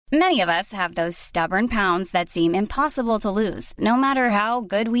Many of us have those stubborn pounds that seem impossible to lose, no matter how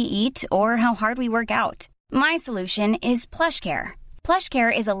good we eat or how hard we work out. My solution is PlushCare.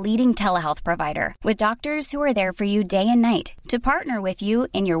 PlushCare is a leading telehealth provider with doctors who are there for you day and night to partner with you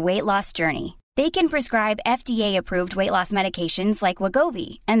in your weight loss journey. They can prescribe FDA-approved weight loss medications like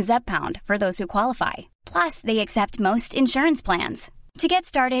Wegovy and Zepbound for those who qualify. Plus, they accept most insurance plans. To get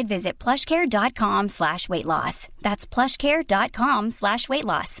started, visit plushcare.com/weightloss. That's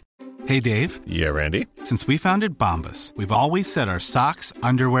plushcare.com/weightloss. Hey, Dave. Yeah, Randy. Since we founded Bombas, we've always said our socks,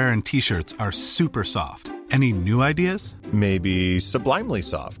 underwear, and T-shirts are super soft. Any new ideas? Maybe sublimely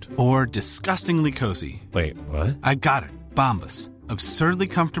soft. Or disgustingly cozy. Wait, what? I got it. Bombas. Absurdly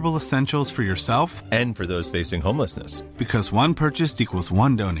comfortable essentials for yourself and for those facing homelessness. Because one purchased equals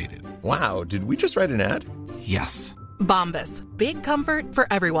one donated. Wow, did we just write an ad? Yes. Bombas. Big comfort for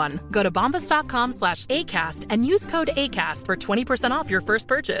everyone. Go to bombas.com/ACAST and use code ACAST for 20% off your first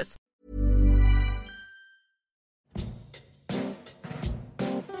purchase.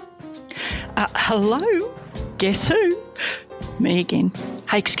 Hello? Guess who? Me again.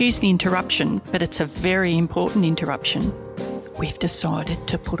 Hey, excuse the interruption, but it's a very important interruption. We've decided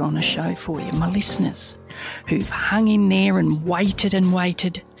to put on a show for you, my listeners, who've hung in there and waited,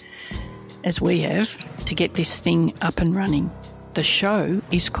 as we have, to get this thing up and running. The show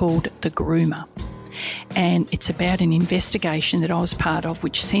is called The Groomer, and it's about an investigation that I was part of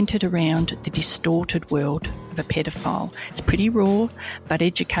which centred around the distorted world of a pedophile. It's pretty raw but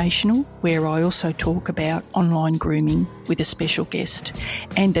educational, where I also talk about online grooming with a special guest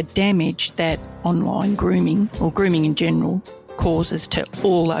and the damage that online grooming, or grooming in general, causes to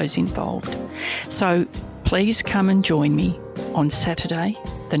all those involved. So please come and join me on Saturday,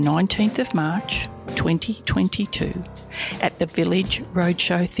 the 19th of March, 2022, at the Village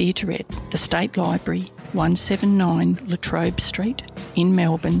Roadshow Theatrette, the State Library, 179 Latrobe Street in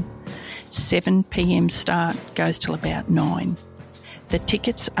Melbourne. 7 p.m. start, goes till about 9. The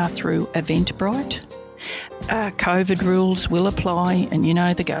tickets are through Eventbrite. COVID rules will apply, and you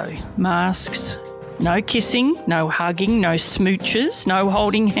know the go. Masks, no kissing, no hugging, no smooches, no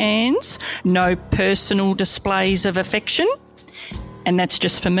holding hands, no personal displays of affection. And that's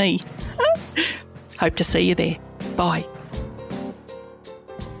just for me. Hope to see you there. Bye.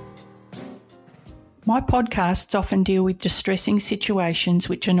 My podcasts often deal with distressing situations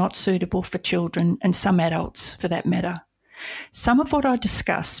which are not suitable for children and some adults for that matter. Some of what I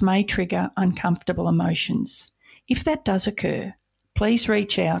discuss may trigger uncomfortable emotions. If that does occur, please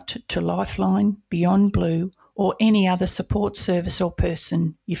reach out to Lifeline, Beyond Blue, or any other support service or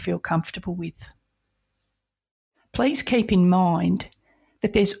person you feel comfortable with. Please keep in mind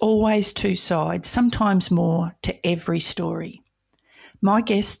that there's always two sides, sometimes more, to every story. My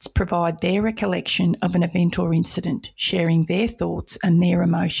guests provide their recollection of an event or incident, sharing their thoughts and their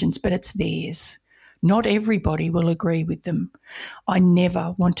emotions, but it's theirs. Not everybody will agree with them. I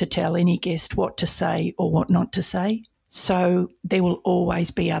never want to tell any guest what to say or what not to say, so there will always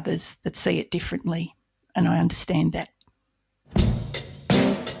be others that see it differently, and I understand that.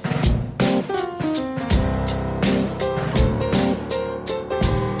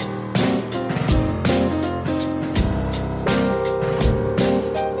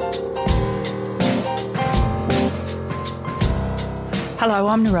 Hello,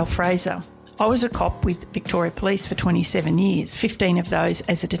 I'm Narelle Fraser. I was a cop with Victoria Police for 27 years, 15 of those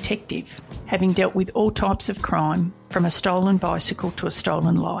as a detective, having dealt with all types of crime, from a stolen bicycle to a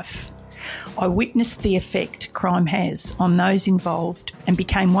stolen life. I witnessed the effect crime has on those involved and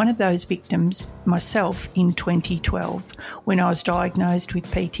became one of those victims myself in 2012 when I was diagnosed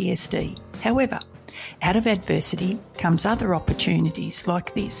with PTSD. However, out of adversity comes other opportunities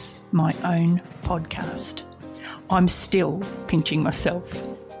like this, my own podcast. I'm still pinching myself.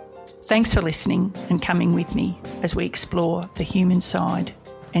 Thanks for listening and coming with me as we explore the human side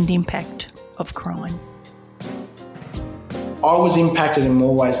and impact of crime. I was impacted in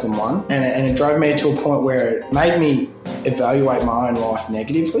more ways than one, and it drove me to a point where it made me evaluate my own life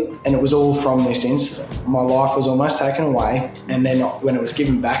negatively, and it was all from this incident. My life was almost taken away, and then when it was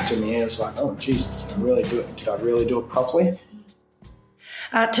given back to me, it was like, oh, geez, did I really do it properly?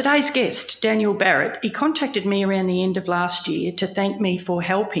 Today's guest, Daniel Barrett, he contacted me around the end of last year to thank me for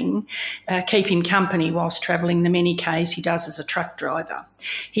helping keep him company whilst travelling the many Ks he does as a truck driver.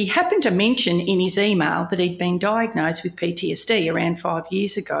 He happened to mention in his email that he'd been diagnosed with PTSD around 5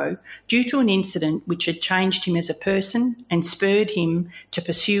 years ago due to an incident which had changed him as a person and spurred him to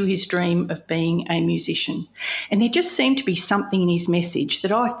pursue his dream of being a musician. And there just seemed to be something in his message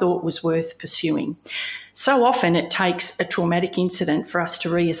that I thought was worth pursuing. So often it takes a traumatic incident for us to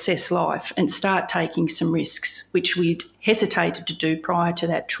reassess life and start taking some risks, which we'd hesitated to do prior to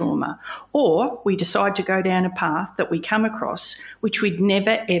that trauma. Or we decide to go down a path that we come across which we'd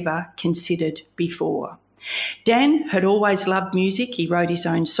never, ever considered before. Dan had always loved music. He wrote his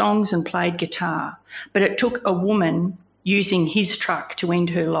own songs and played guitar. But it took a woman using his truck to end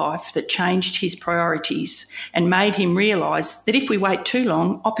her life that changed his priorities and made him realise that if we wait too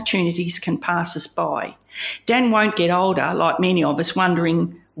long, opportunities can pass us by. Dan won't get older, like many of us,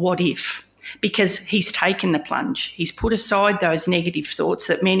 wondering what if, because he's taken the plunge. He's put aside those negative thoughts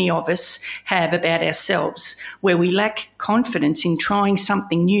that many of us have about ourselves, where we lack confidence in trying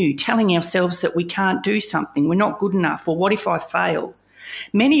something new, telling ourselves that we can't do something, we're not good enough, or what if I fail?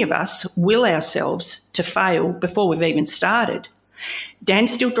 Many of us will ourselves to fail before we've even started. Dan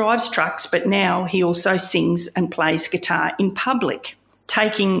still drives trucks, but now he also sings and plays guitar in public,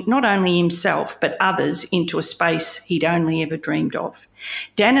 taking not only himself but others into a space he'd only ever dreamed of.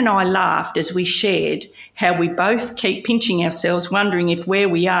 Dan and I laughed as we shared how we both keep pinching ourselves, wondering if where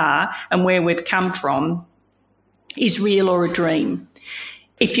we are and where we've come from is real or a dream.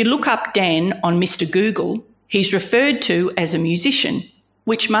 If you look up Dan on Mr. Google, he's referred to as a musician,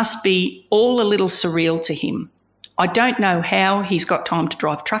 which must be all a little surreal to him. I don't know how he's got time to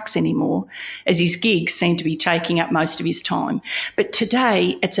drive trucks anymore, as his gigs seem to be taking up most of his time. But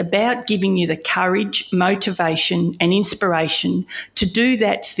today, it's about giving you the courage, motivation and inspiration to do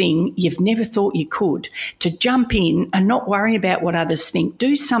that thing you've never thought you could, to jump in and not worry about what others think.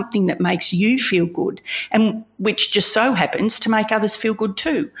 Do something that makes you feel good and which just so happens to make others feel good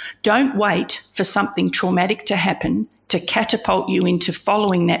too. Don't wait for something traumatic to happen to catapult you into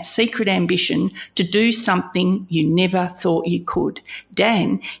following that secret ambition to do something you never thought you could.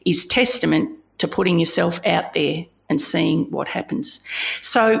 Dan is testament to putting yourself out there and seeing what happens.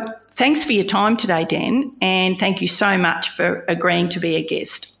 So thanks for your time today, Dan, and thank you so much for agreeing to be a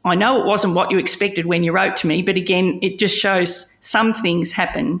guest. I know it wasn't what you expected when you wrote to me, but again, it just shows some things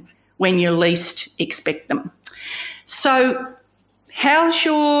happen when you least expect them. So how's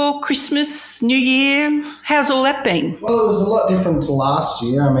your Christmas, New Year? How's all that been? Well, it was a lot different to last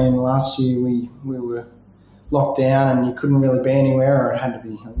year. I mean, last year we were locked down and you couldn't really be anywhere, or it had to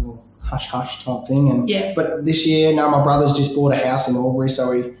be a little hush-hush type thing. But this year, my brother's just bought a house in Albury,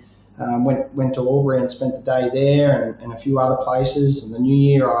 so we went to Albury and spent the day there and a few other places. And the New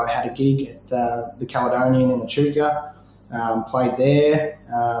Year, I had a gig at the Caledonian in Echuca, played there.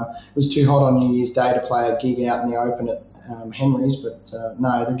 It was too hot on New Year's Day to play a gig out in the open at Henry's, but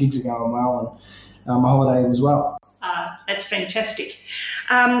no, the gigs are going well, and my holiday as well. That's fantastic.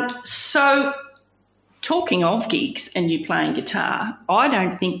 So talking of gigs and you playing guitar, I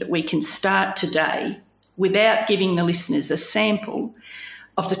don't think that we can start today without giving the listeners a sample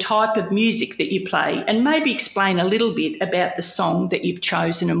of the type of music that you play, and maybe explain a little bit about the song that you've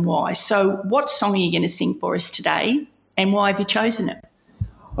chosen and why. So what song are you going to sing for us today, and why have you chosen it?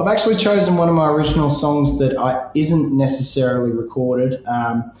 I've actually chosen one of my original songs that isn't necessarily recorded.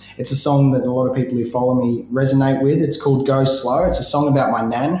 It's a song that a lot of people who follow me resonate with. It's called Go Slow. It's a song about my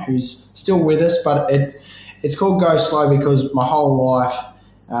nan, who's still with us, but it's called Go Slow because my whole life,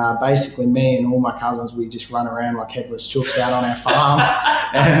 basically me and all my cousins, we just run around like headless chooks out on our farm.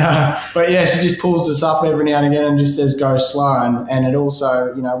 But yeah, she just pulls us up every now and again and just says go slow. And it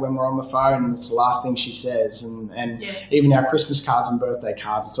also, when we're on the phone, it's the last thing she says. And even our Christmas cards and birthday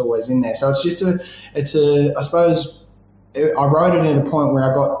cards, it's always in there. So it's just I suppose I wrote it at a point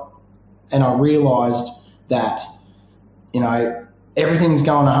where I realised that, everything's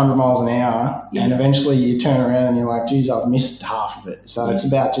going 100 miles an hour, and eventually you turn around and you're like, geez, I've missed half of it. So it's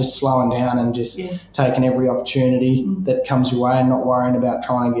about just slowing down and just taking every opportunity that comes your way and not worrying about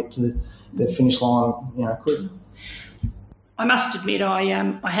trying to get to the finish line, quick. I must admit, I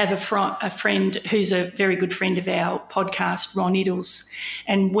have a friend who's a very good friend of our podcast, Ron Iddles,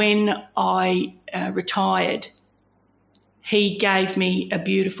 and when I retired, he gave me a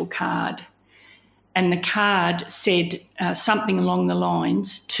beautiful card. And the card said something along the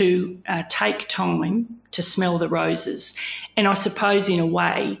lines to take time to smell the roses. And I suppose in a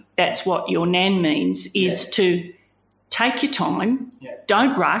way that's what your nan means, is to take your time,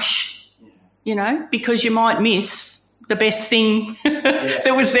 don't rush, because you might miss the best thing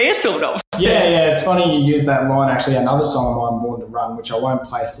that was there, sort of. Yeah, it's funny you use that line. Actually, another song of mine, Born to Run, which I won't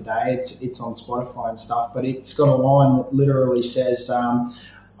play today, it's on Spotify and stuff, but it's got a line that literally says,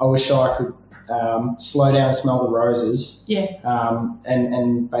 I wish I could slow down and smell the roses,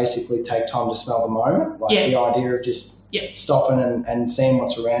 and basically take time to smell the moment, the idea of just stopping and seeing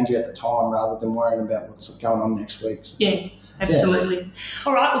what's around you at the time rather than worrying about what's going on next week. So, Absolutely. Yeah.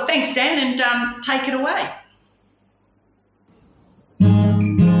 All right, well, thanks, Dan, and take it away.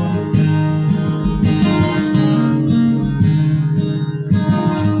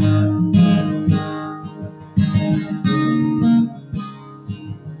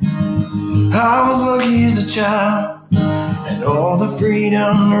 I was lucky as a child, had all the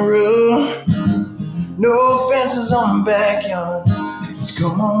freedom to run. No fences on the backyard, just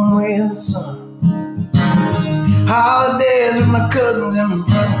come on with the sun. Holidays with my cousins and my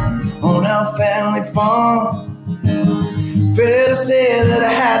brother on our family farm. Fair to say that I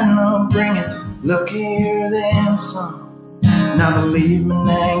had an upbringing luckier than some. And I believe my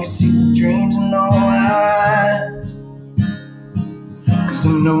nan can see the dreams in all our eyes. 'Cause I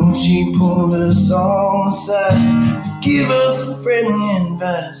know she pulled us all aside to give us some friendly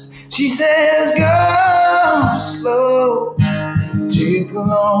advice. She says, go slow, take the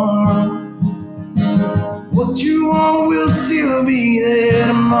long road. What you want will still be there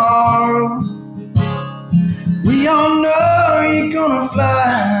tomorrow. We all know you're gonna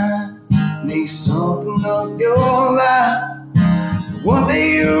fly, make something of your life. One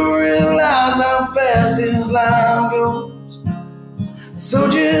day you'll realize how fast this life goes. So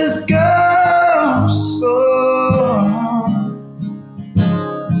just go slow.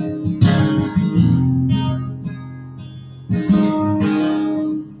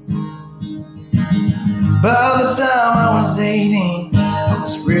 By the time I was 18, I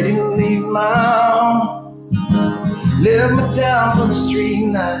was ready to leave my home. Left my town for the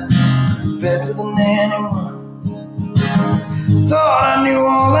street lights, faster than anyone. Thought I knew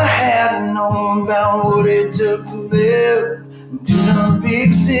all I had to know about what it took to live. To the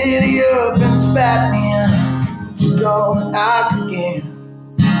big city up and spat me in, took all that I could give.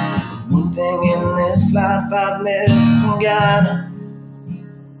 One thing in this life I've never forgotten,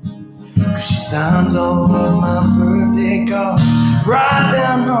 'cause she signs all of my birthday cards right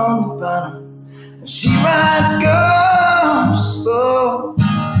down on the bottom. And she writes, go slow,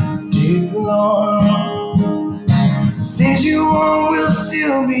 take the long road. The things you want will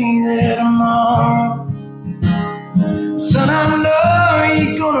still be there tomorrow. Son, I know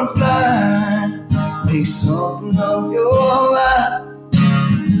you're gonna fly, make something of your life.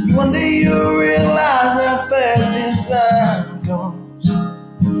 One day you'll realize how fast this life goes.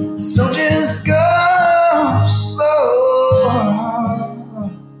 So just go slow.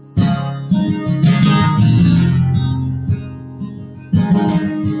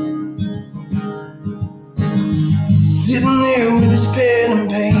 Sitting there with his pen and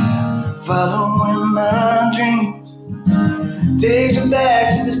paper, following my dreams. Takes me back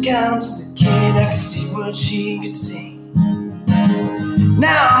to the couch as a kid, I could see what she could see.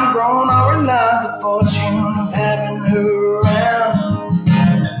 Now I'm grown, I realize the fortune of having her around.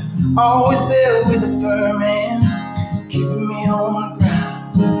 Always there with a firm hand, keeping me on the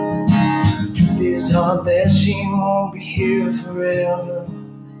ground. The truth is hard that she won't be here forever.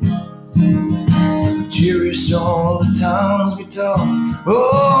 So I cherish all the times we talk,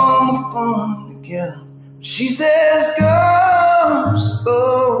 all the fun together. She says, go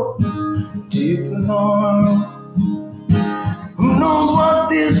slow, take the long road. Who knows what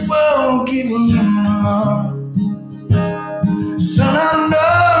this world giving you tomorrow? Son, I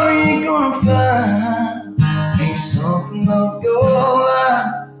know you're gonna fly, make something of your life.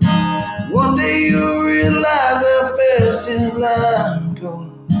 One day you'll realize how fast this life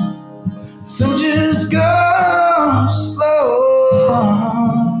goes. So just go slow.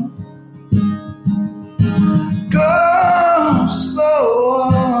 Go slow.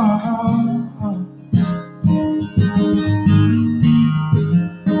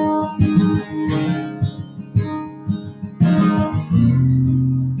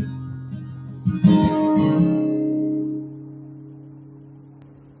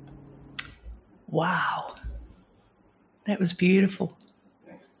 Wow. That was beautiful.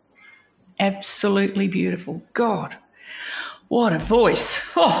 Absolutely beautiful. God, what a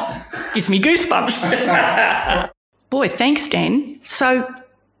voice. Oh, gives me goosebumps. Boy, thanks, Dan. So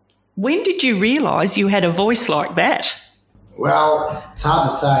when did you realise you had a voice like that? Well, it's hard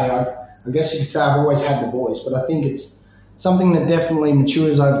to say. I guess you could say I've always had the voice, but I think it's something that definitely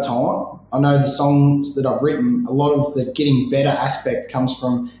matures over time. I know the songs that I've written, a lot of the getting better aspect comes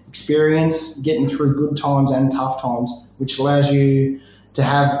from experience, getting through good times and tough times, which allows you to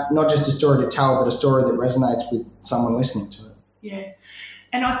have not just a story to tell, but a story that resonates with someone listening to it. Yeah.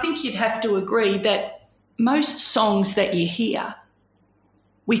 And I think you'd have to agree that most songs that you hear,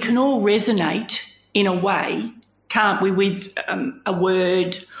 we can all resonate in a way, can't we, with a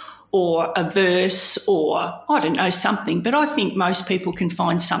word or a verse or, I don't know, something. But I think most people can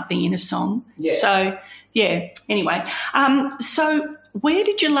find something in a song. Yeah. So, yeah, anyway. So where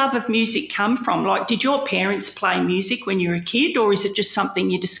did your love of music come from? Like, did your parents play music when you were a kid, or is it just something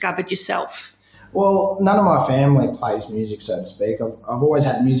you discovered yourself? Well, none of my family plays music, so to speak. I've always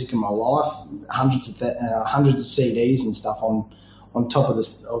had music in my life, hundreds of CDs and stuff on top of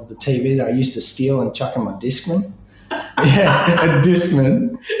the TV that I used to steal and chuck in my Discman. Yeah, a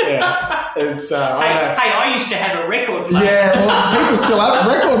Discman. Yeah, it's. Hey, I used to have a record player. Yeah, well, people still have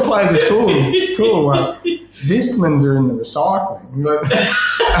record players. Are cool. Discmans are in the recycling, but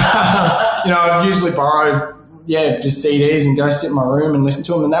I'd usually borrow just CDs and go sit in my room and listen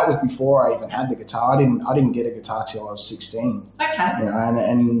to them. And that was before I even had the guitar. I didn't get a guitar till I was 16. Okay.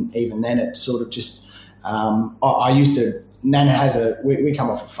 And even then it sort of just. I used to. Nan has we come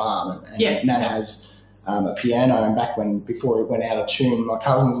off a farm, and Nan has. A piano, and before it went out of tune, my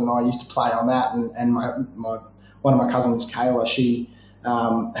cousins and I used to play on that, and one of my cousins, Kayla,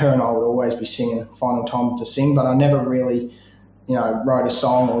 her and I would always be singing, finding time to sing, but I never really, wrote a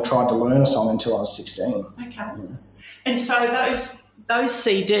song or tried to learn a song until I was 16. Okay. Yeah. And so those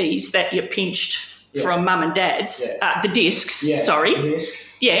CDs that you pinched from mum and dad's, the discs, the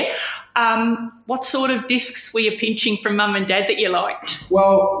discs. Yeah. What sort of discs were you pinching from mum and dad that you liked?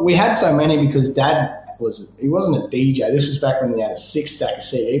 Well, we had so many because Dad he wasn't a DJ. This was back when he had a 6-stack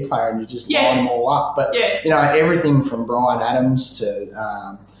CD player and you just line them all up. But, everything from Bryan Adams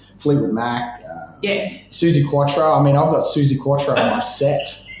to Fleetwood Mac, Suzi Quatro. I mean, I've got Suzi Quatro on my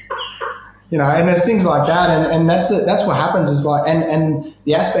set. And there's things like that. And that's what happens is like, and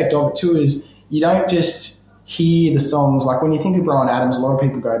the aspect of it too is you don't just hear the songs. Like when you think of Bryan Adams, a lot of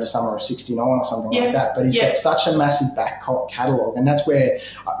people go to Summer of 69 or something like that, but he's got such a massive back catalogue, and that's where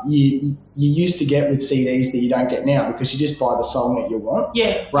you used to get with CDs that you don't get now because you just buy the song that you want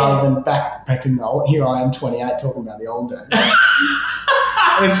rather than back in the old, here I am 28 talking about the old days.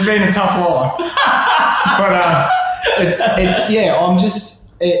 It's been a tough life. But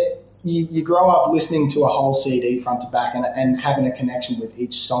you grow up listening to a whole CD front to back and having a connection with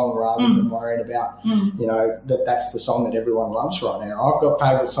each song rather than worrying about, that's the song that everyone loves right now. I've got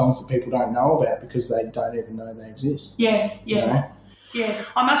favourite songs that people don't know about because they don't even know they exist. Yeah.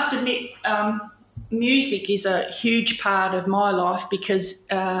 I must admit, music is a huge part of my life because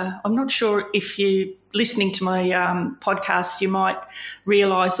I'm not sure if you listening to my podcast, you might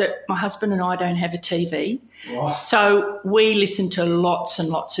realise that my husband and I don't have a TV. Right. So we listen to lots and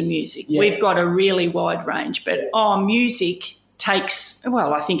lots of music. Yeah. We've got a really wide range, but music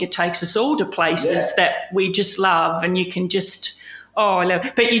I think it takes us all to places that we just love, and you can just, I love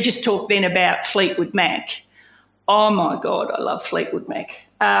it. But you just talked then about Fleetwood Mac. Oh, my God, I love Fleetwood Mac.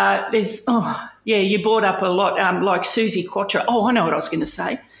 You brought up a lot, like Suzi Quatro. Oh, I know what I was going to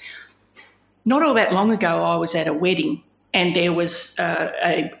say. Not all that long ago, I was at a wedding and there was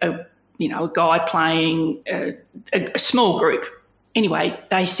a guy playing a small group. Anyway,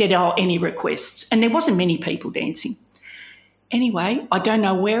 they said, any requests? And there wasn't many people dancing. Anyway, I don't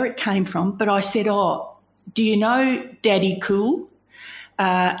know where it came from, but I said, do you know Daddy Cool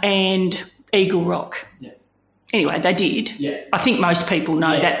and Eagle Rock? Yeah. Anyway, they did. Yeah. I think most people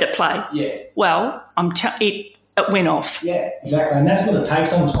know that play. Yeah. Well, it went off. Yeah, exactly. And that's what it takes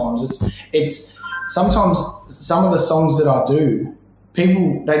sometimes. It's sometimes some of the songs that I do,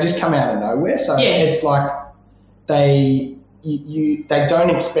 they just come out of nowhere. So it's like they don't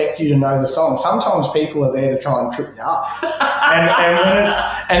expect you to know the song. Sometimes people are there to try and trip you up.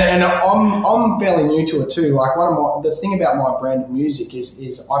 and I'm fairly new to it too. Like the thing about my brand of music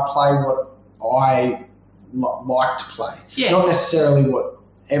is I play what I like to play, not necessarily what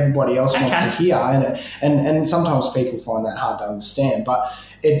everybody else wants to hear, and sometimes people find that hard to understand. But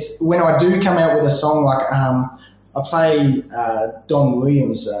it's when I do come out with a song like I play Don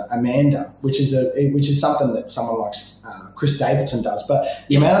Williams' Amanda, which is something that someone like Chris Stapleton does. But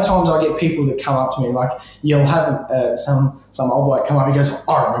the amount of times I get people that come up to me, like you'll have some old bloke come up and he goes,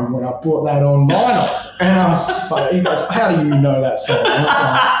 I remember when I bought that on vinyl, and I was just like, he goes, how do you know that song? And I was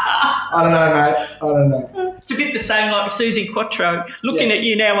like, I don't know, mate. I don't know. It's a bit the same like Suzi Quatro. Looking at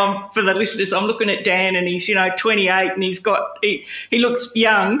you now, for the listeners, I'm looking at Dan and he's, 28 and he looks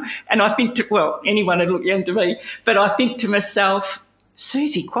young, and I think, anyone would look young to me, but I think to myself,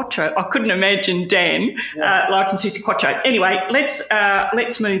 Suzi Quatro, I couldn't imagine Dan liking Suzi Quatro. Anyway,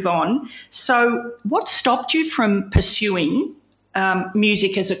 let's move on. So what stopped you from pursuing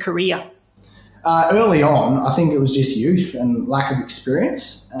music as a career? Early on, I think it was just youth and lack of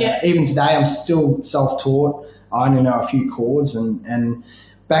experience. Even today, I'm still self-taught. I only know a few chords, and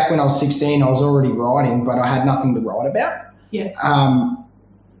back when I was 16, I was already writing, but I had nothing to write about. Yeah.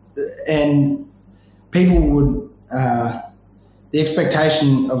 and people would, the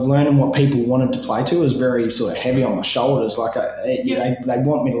expectation of learning what people wanted to play to was very sort of heavy on my shoulders. Like they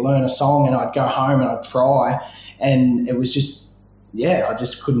want me to learn a song, and I'd go home and I'd try, and it was just, I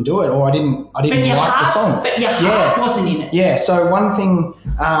just couldn't do it, or I didn't like the song. But your heart wasn't in it. Yeah. So one thing,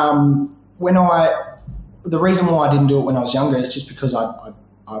 the reason why I didn't do it when I was younger is just because I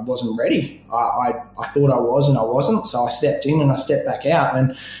wasn't ready. I thought I was, and I wasn't. So I stepped in and I stepped back out.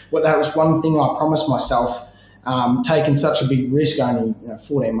 And that was one thing I promised myself, taking such a big risk only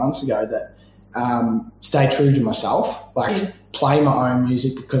 14 months ago, that stay true to myself, play my own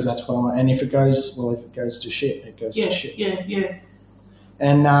music, because that's what I want. And if it goes to shit, it goes to shit. Yeah.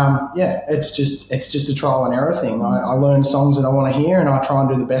 And it's just a trial and error thing. I learn songs that I want to hear, and I try and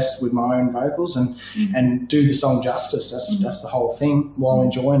do the best with my own vocals and do the song justice. That's the whole thing, while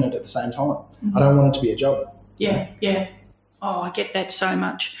enjoying it at the same time. I don't want it to be a job. Yeah. Oh, I get that so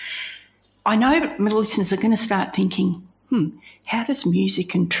much. I know my listeners are going to start thinking, how does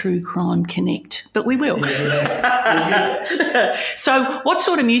music and true crime connect? But we will. Yeah. So what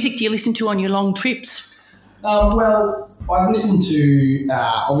sort of music do you listen to on your long trips? Well, I listen to,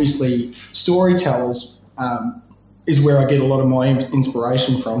 obviously, storytellers is where I get a lot of my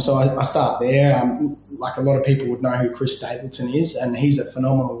inspiration from. So I start there. Like a lot of people would know who Chris Stapleton is, and he's a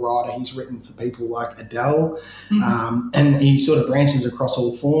phenomenal writer. He's written for people like Adele, and he sort of branches across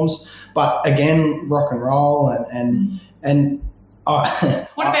all forms. But again, rock and roll and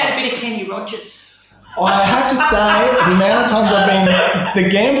what about a bit of Kenny Rogers? I have to say, the amount of times I've been, The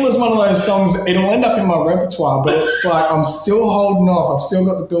Gambler is one of those songs, it'll end up in my repertoire, but it's like I'm still holding off. I've still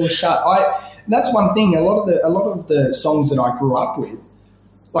got the door shut. That's one thing. A lot of the songs that I grew up with,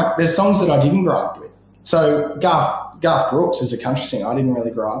 like there's songs that I didn't grow up with. So Garth Brooks is a country singer. I didn't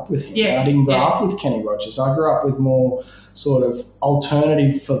really grow up with him. I didn't grow up with Kenny Rogers. I grew up with more sort of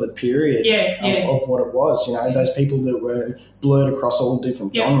alternative for the period of what it was. Those people that were blurred across all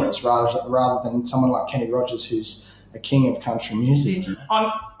different genres, rather than someone like Kenny Rogers, who's a king of country music.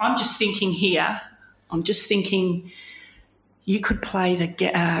 I'm just thinking here. You could play the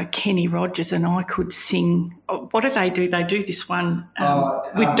Kenny Rogers, and I could sing. What do? They do this one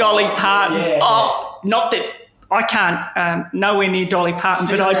with Dolly Parton. Not that I can't nowhere near Dolly Parton,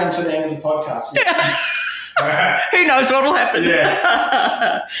 but I go to the end of the podcast. Who knows what'll happen?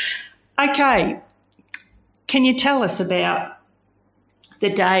 Yeah. Okay. Can you tell us about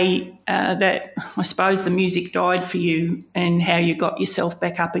the day that I suppose the music died for you, and how you got yourself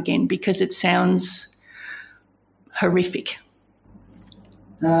back up again? Because it sounds horrific.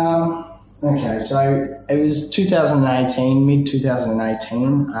 Okay, so it was 2018,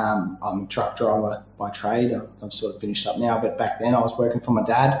 mid-2018. I'm a truck driver by trade. I've sort of finished up now, but back then I was working for my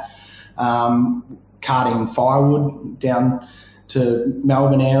dad, carting firewood down to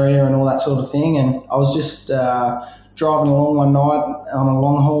Melbourne area and all that sort of thing. And I was just driving along one night on a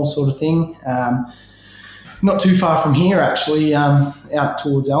long haul sort of thing, not too far from here actually, out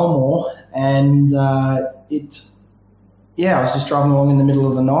towards Elmore, and I was just driving along in the middle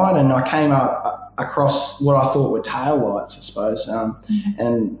of the night, and I came up across what I thought were tail lights, I suppose,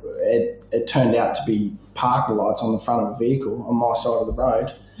 and it turned out to be parker lights on the front of a vehicle on my side of the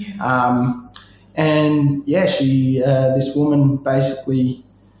road. This woman basically,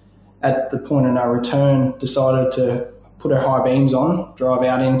 at the point of no return, decided to put her high beams on, drive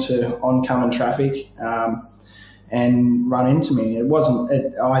out into oncoming traffic, and run into me. It wasn't.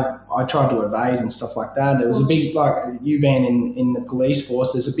 I tried to evade and stuff like that. There was a big, like you being in the police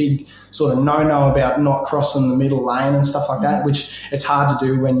force, there's a big sort of no about not crossing the middle lane and stuff like that, which it's hard to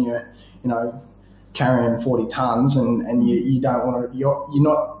do when you're, carrying 40 tons and you don't want to.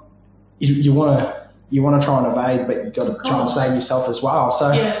 You want to try and evade, but you've got to try and save yourself as well. So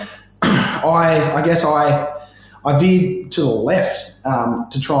I guess I veered to the left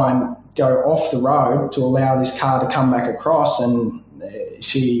to try and go off the road to allow this car to come back across, and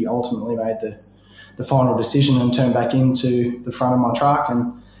she ultimately made the final decision and turned back into the front of my truck,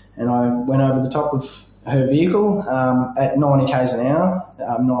 and I went over the top of her vehicle at 90 k's an hour,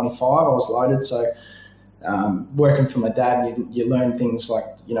 95. I was loaded, so working for my dad, you learn things like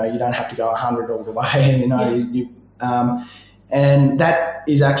you don't have to go 100 all the way, and that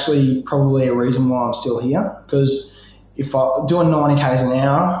is actually probably a reason why I'm still here, because if I doing 90 k's an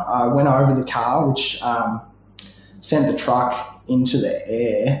hour, I went over the car, which sent the truck into the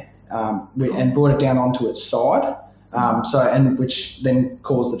air and brought it down onto its side. Which then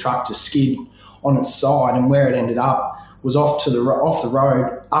caused the truck to skid on its side, and where it ended up was off the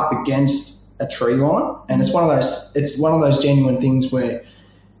road, up against a tree line. And it's one of those genuine things where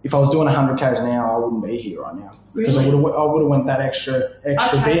if I was doing 100 k's an hour, I wouldn't be here right now because Really? I would have went that extra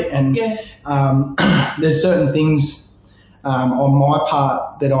bit. And there's certain things on my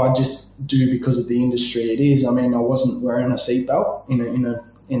part that I just do because of the industry it is. I mean, I wasn't wearing a seatbelt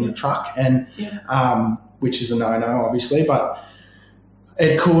in the truck, and which is a no-no, obviously, but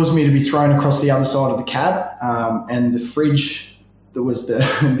it caused me to be thrown across the other side of the cab, and the fridge that was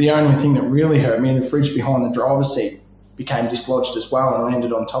the only thing that really hurt me, the fridge behind the driver's seat became dislodged as well and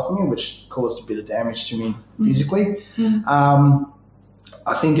landed on top of me, which caused a bit of damage to me physically. I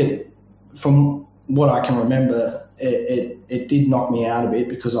think from what I can remember, it did knock me out a bit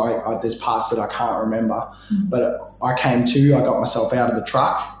because there's parts that I can't remember. But I came to, I got myself out of the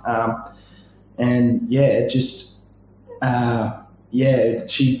truck, and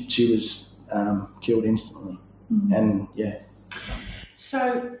she was killed instantly, and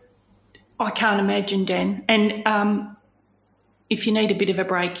So I can't imagine, Dan, and if you need a bit of a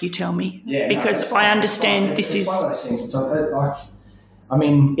break, you tell me, because I understand this is one of those things. It's like, I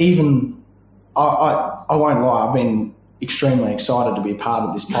mean, even I won't lie, I've been extremely excited to be a part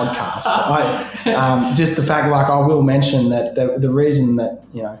of this podcast. Just the fact, like, I will mention that the reason that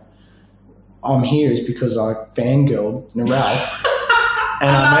I'm here is because I fangirled Narelle, and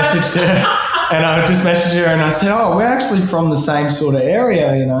I messaged her. And I just messaged her and I said, "Oh, we're actually from the same sort of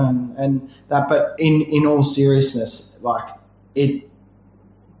area, and that." But in all seriousness, like it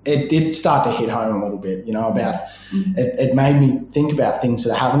did start to hit home a little bit, about it made me think about things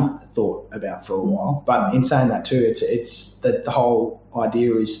that I haven't thought about for a while. But in saying that too, it's that the whole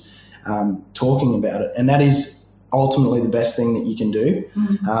idea is talking about it, and that is ultimately the best thing that you can do.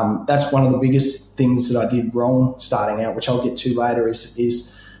 That's one of the biggest things that I did wrong starting out, which I'll get to later,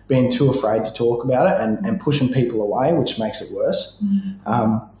 is being too afraid to talk about it and pushing people away, which makes it worse.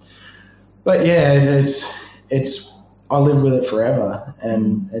 But yeah, it's I live with it forever,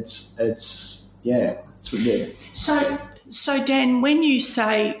 and it's good. So Dan, when you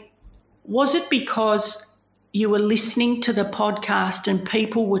say, was it because you were listening to the podcast and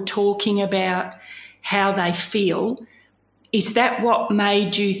people were talking about how they feel? Is that what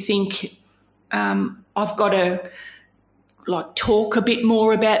made you think, I've got to talk a bit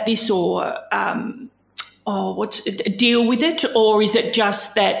more about this, or deal with it? Or is it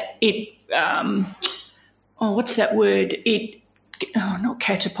just that it what's that word? It not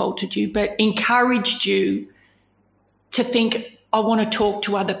catapulted you, but encouraged you to think, I want to talk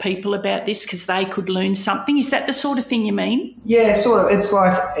to other people about this because they could learn something? Is that the sort of thing you mean? Yeah, sort of. It's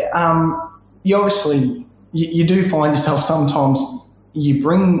like you obviously you do find yourself sometimes you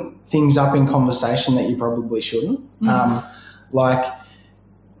bring things up in conversation that you probably shouldn't. Like,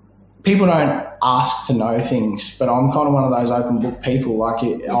 people don't ask to know things, but I'm kind of one of those open book people. Like,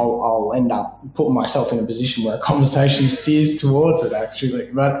 I'll end up putting myself in a position where a conversation steers towards it, actually.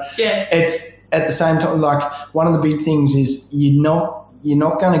 But it's at the same time, like, one of the big things is you're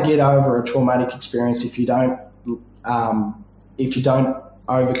not going to get over a traumatic experience if you don't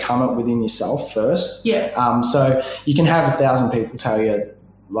overcome it within yourself first. So you can have 1,000 people tell you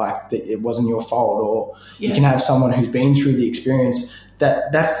like that it wasn't your fault, or you can have someone who's been through the experience.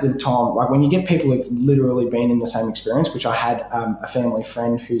 That's the time, like when you get people who've literally been in the same experience, which I had a family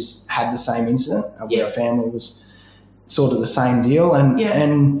friend who's had the same incident where a family was sort of the same deal,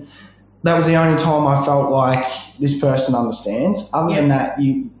 and that was the only time I felt like this person understands. Other than that,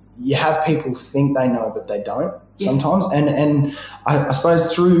 you have people think they know but they don't sometimes, and I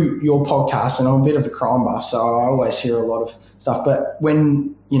suppose through your podcast, and I'm a bit of a crime buff, so I always hear a lot of stuff, but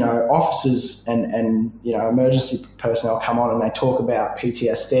when officers and emergency personnel come on and they talk about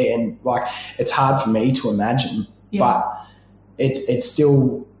PTSD, and like, it's hard for me to imagine, but it's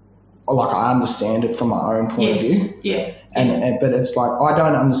still like, I understand it from my own point of view. But it's like, I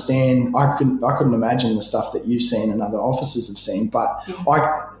don't understand. I couldn't imagine the stuff that you've seen and other officers have seen, but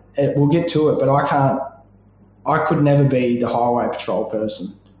we'll get to it, but I could never be the highway patrol person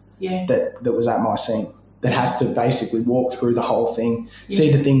that was at my scene, that has to basically walk through the whole thing,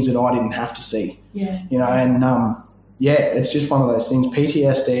 see the things that I didn't have to see. And it's just one of those things.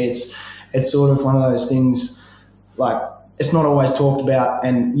 PTSD, it's sort of one of those things, like, it's not always talked about,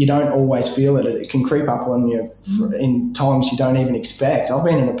 and you don't always feel it. It can creep up on you in times you don't even expect. I've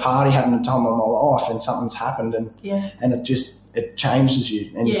been at a party having the time of my life, and something's happened, and it changes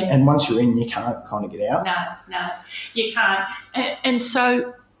you. And once you're in, you can't kind of get out. No, you can't. And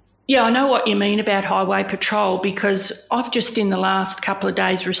so, I know what you mean about highway patrol, because I've just in the last couple of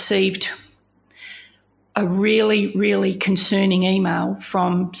days received a really, really concerning email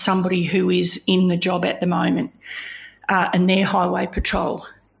from somebody who is in the job at the moment. And their highway patrol,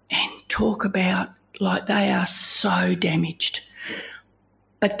 and talk about, like, they are so damaged.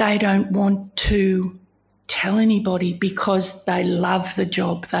 but they don't want to tell anybody because they love the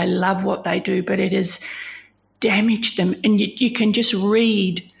job, they love what they do, but it has damaged them. And you can just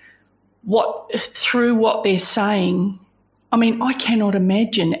read through what they're saying. I mean, I cannot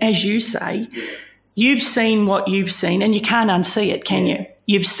imagine, as you say, you've seen what you've seen, and you can't unsee it, can you?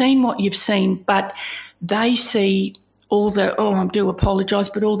 You've seen what you've seen, but they see all the, I do apologise,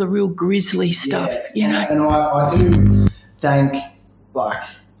 but all the real grisly stuff, you know. And I do think,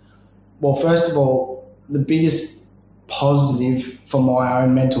 well, first of all, the biggest positive for my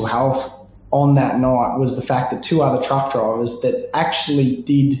own mental health on that night was the fact that 2 other truck drivers that actually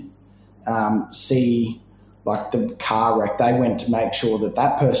did see the car wreck, they went to make sure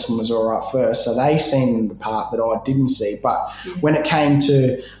that person was all right first. So they seen the part that I didn't see. But when it came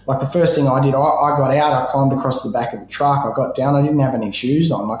to, the first thing I did, I got out, I climbed across the back of the truck, I got down, I didn't have any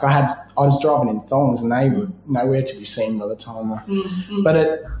shoes on. I was driving in thongs and they were nowhere to be seen by the time.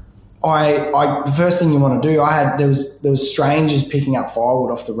 But the first thing you want to do, there was strangers picking up firewood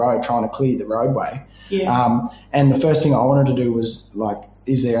off the road trying to clear the roadway. Yeah. And the first thing I wanted to do was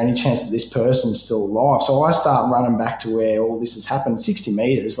is there any chance that this person's still alive? So I start running back to where all this has happened, 60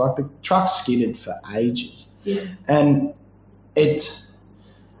 metres. The truck skidded for ages. Yeah. And these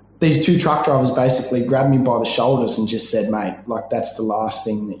 2 truck drivers basically grabbed me by the shoulders and just said, mate, that's the last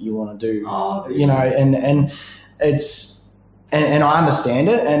thing that you want to do. Oh, you know, and it's, and I understand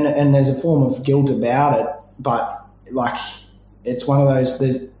it, and there's a form of guilt about it, but it's one of those,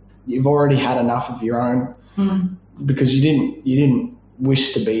 you've already had enough of your own because you didn't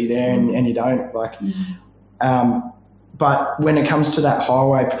wish to be there and you don't but when it comes to that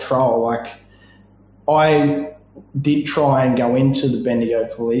highway patrol, I did try and go into the Bendigo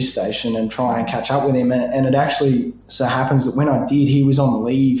police station and try and catch up with him, and it actually so happens that when I did, he was on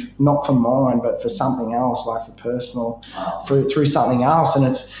leave, not for mine but for something else, for personal, through something else. And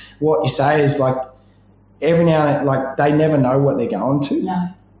it's what you say is every now and then, they never know what they're going to. No.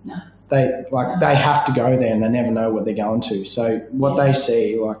 They have to go there and they never know what they're going to. So what they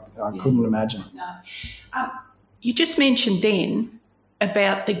see, I couldn't imagine. No. You just mentioned then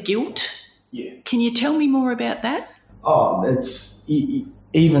about the guilt. Yeah. Can you tell me more about that? Oh, it's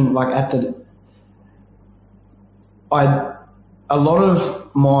even a lot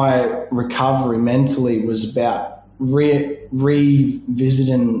of my recovery mentally was about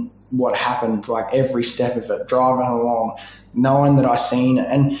revisiting what happened, every step of it, driving along, knowing that I seen it.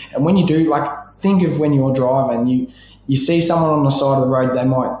 And when you do, think of when you're driving, you see someone on the side of the road, they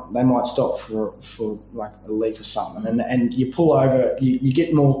might stop for a leak or something, and you pull over, you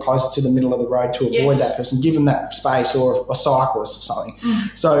get more closer to the middle of the road to avoid that person, give them that space, or a cyclist or something.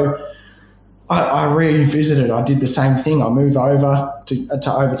 So I revisited, I did the same thing. I move over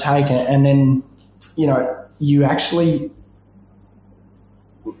to overtake, and then, you actually,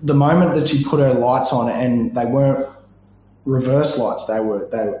 the moment that you put her lights on, and they weren't reverse lights, it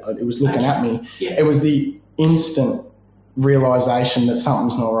was looking at me. Yeah. It was the instant realisation that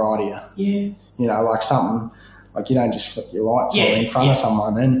something's not right here. Yeah. Something, you don't just flip your lights on in front of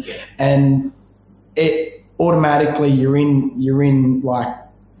someone, and it automatically you're in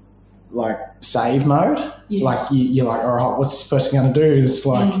save mode. Yes. You're all right, what's this person going to do? It's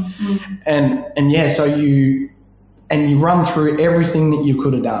so you run through everything that you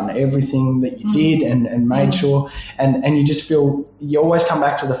could have done, everything that you did, and made sure, and you just feel, you always come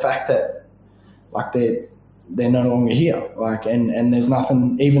back to the fact that they're no longer here, and there's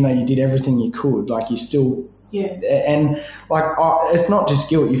nothing, even though you did everything you could, you still, and it's not just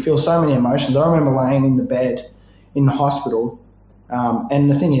guilt, you feel so many emotions. I remember laying in the bed in the hospital, and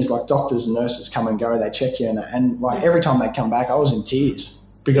the thing is, doctors and nurses come and go, they check you, and every time they come back, I was in tears.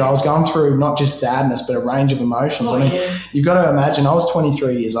 Because I was going through not just sadness, but a range of emotions. You've got to imagine, I was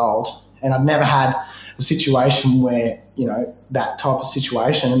 23 years old, and I'd never had a situation where, that type of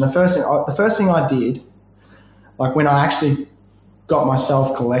situation. And the first thing I did, when I actually got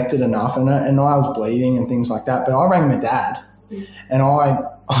myself collected enough, and I was bleeding and things like that, but I rang my dad, and I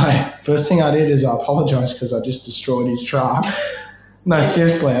first thing I did is I apologised because I just destroyed his truck. No,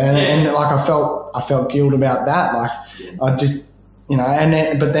 seriously, and I felt guilt about that. I just.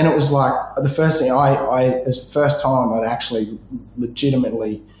 But then it was the first thing it was the first time I'd actually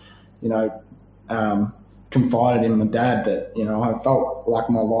legitimately, confided in my dad that, I felt like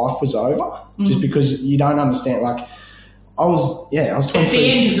my life was over, just because you don't understand. I was 23. It's the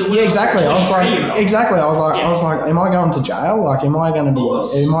end of the world. Yeah, exactly. I was like, am I going to jail? Am I going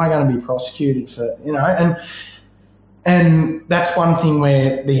to be prosecuted for, And that's one thing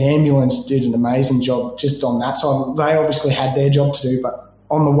where the ambulance did an amazing job just on that side. They obviously had their job to do, but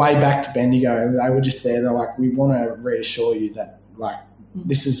on the way back to Bendigo, they were just there. They're like, we want to reassure you that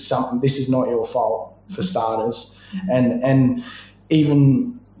this is not your fault, for starters. And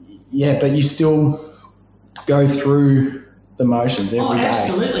even, but you still go through the motions every day.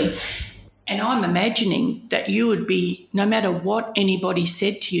 Absolutely. And I'm imagining that you would be, no matter what anybody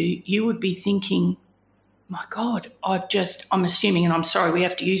said to you, you would be thinking, my God, I'm assuming, and I'm sorry we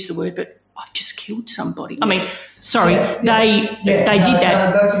have to use the word, but I've just killed somebody. I mean, sorry, they did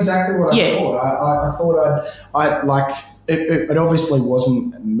that. That's exactly what I thought. I thought it obviously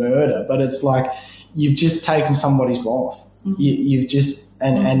wasn't murder, but it's like you've just taken somebody's life. You've just,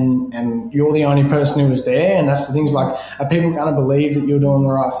 and you're the only person who was there, and that's the things, like, are people going to believe that you're doing the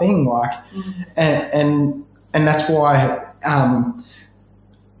right thing? Like, and that's why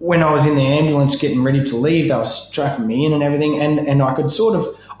when I was in the ambulance getting ready to leave, they were strapping me in and everything, and I could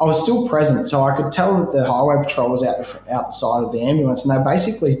I was still present, so I could tell that the highway patrol was out the side of the ambulance, and they're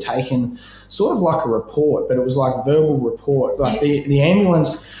basically taken sort of like a report, but it was like a verbal report. Like the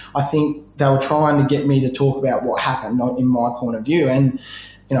ambulance, I think they were trying to get me to talk about what happened, not in my point of view. And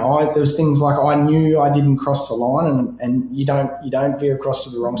there was things like, I knew I didn't cross the line, and you don't veer across to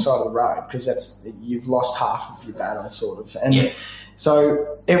the wrong side of the road, because you've lost half of your battle, sort of. And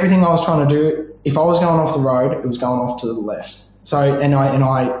so everything I was trying to do, if I was going off the road, it was going off to the left. So, and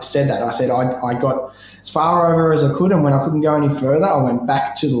I said that. I said I got as far over as I could, and when I couldn't go any further, I went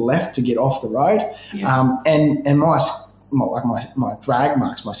back to the left to get off the road. And my drag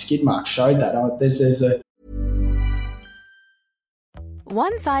marks, my skid marks showed that. There's a...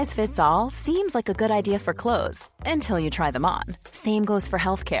 One size fits all seems like a good idea for clothes until you try them on. Same goes for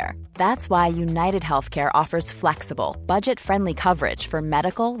healthcare. That's why United Healthcare offers flexible, budget-friendly coverage for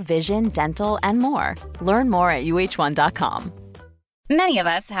medical, vision, dental, and more. Learn more at uh1.com. Many of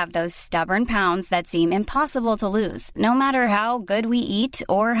us have those stubborn pounds that seem impossible to lose, no matter how good we eat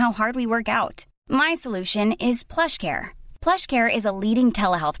or how hard we work out. My solution is PlushCare. PlushCare is a leading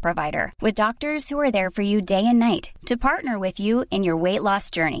telehealth provider with doctors who are there for you day and night to partner with you in your weight loss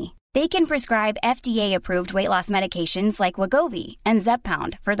journey. They can prescribe FDA-approved weight loss medications like Wegovy and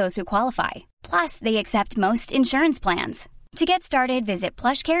Zepbound for those who qualify. Plus, they accept most insurance plans. To get started, visit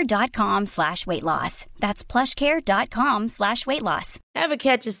plushcare.com/weightloss. That's plushcare.com/weightloss. Ever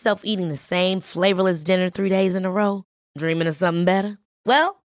catch yourself eating the same flavorless dinner 3 days in a row? Dreaming of something better?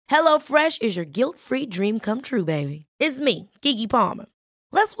 Well, HelloFresh is your guilt-free dream come true, baby. It's me, Keke Palmer.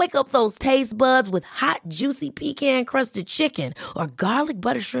 Let's wake up those taste buds with hot, juicy pecan-crusted chicken or garlic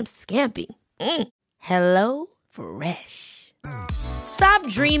butter shrimp scampi. Hello Fresh. Stop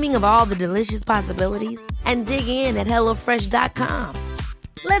dreaming of all the delicious possibilities and dig in at HelloFresh.com.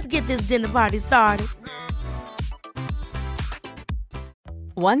 Let's get this dinner party started.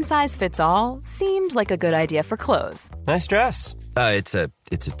 One size fits all seemed like a good idea for clothes. Nice dress. It's a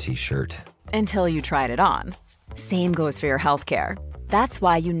t-shirt. Until you tried it on. Same goes for your healthcare. That's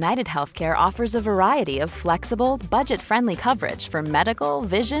why United Healthcare offers a variety of flexible, budget-friendly coverage for medical,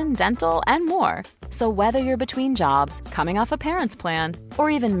 vision, dental, and more. So whether you're between jobs, coming off a parent's plan, or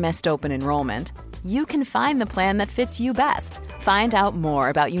even missed open enrollment, you can find the plan that fits you best. Find out more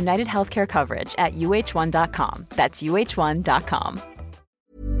about United Healthcare coverage at uh1.com. That's uh1.com.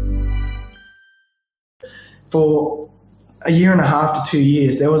 For a year and a half to 2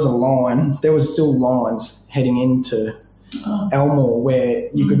 years, there was still lines heading into Elmore where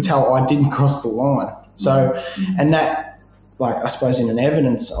you could tell I didn't cross the line. So, and that, like, I suppose in an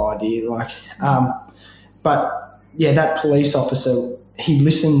evidence idea, but yeah, that police officer, he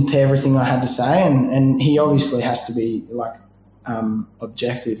listened to everything I had to say, and he obviously has to be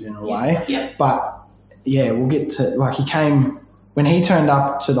objective in a way. Yeah. But yeah, we'll get to, when he turned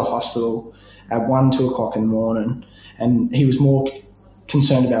up to the hospital at 2 o'clock in the morning, and he was more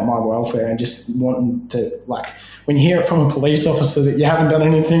concerned about my welfare and just wanting to, when you hear it from a police officer that you haven't done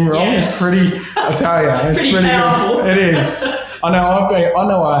anything wrong, it's pretty, I tell you, it's pretty powerful. Good. It is. I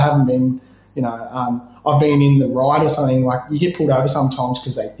know I haven't been, I've been in the ride or something, you get pulled over sometimes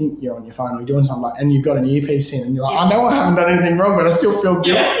because they think you're on your phone or you're doing something, and you've got an earpiece in and you're like, I know I haven't done anything wrong, but I still feel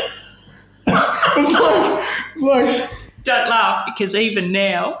guilty. It's like... Don't laugh, because even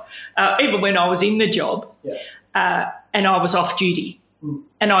now, even when I was in the job and I was off duty,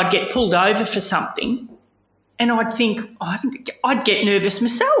 and I'd get pulled over for something, and I'd think, I'd get nervous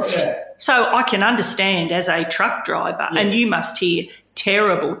myself. Yeah. So I can understand as a truck driver, and you must hear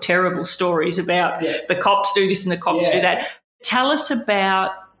terrible, terrible stories about the cops do this and the cops do that. Tell us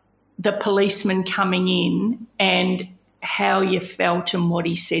about the policeman coming in and how you felt and what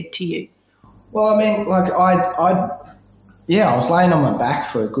he said to you. Well, I mean, I was laying on my back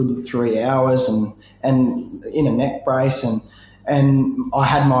for a good 3 hours and in a neck brace, and I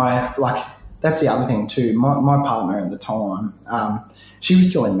had my that's the other thing too. My partner at the time, she was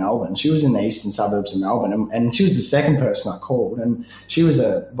still in Melbourne. She was in the eastern suburbs of Melbourne, and she was the second person I called, and she was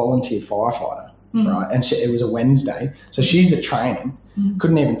a volunteer firefighter, right? And it was a Wednesday, so she's at training.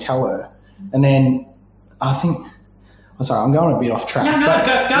 Couldn't even tell her. And then I think, I'm going a bit off track.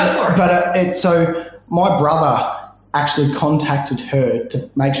 Go for it. But so my brother actually contacted her to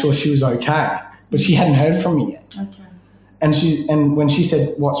make sure she was okay, but she hadn't heard from me yet. Okay. And when she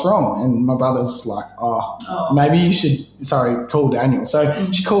said, "What's wrong?" and my brother's like, maybe you should, call Daniel.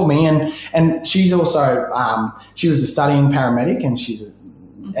 So she called me, and she's also, she was a studying paramedic, and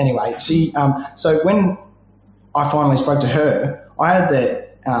anyway, she, so when I finally spoke to her, I had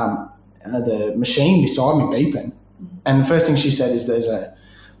the machine beside me beeping, and the first thing she said is,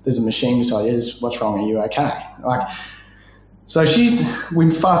 "There's a machine beside you. What's wrong? Are you okay?" So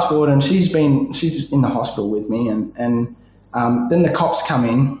we fast forward, and she's in the hospital with me, and then the cops come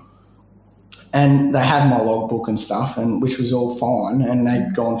in, and they had my logbook and stuff, and which was all fine, and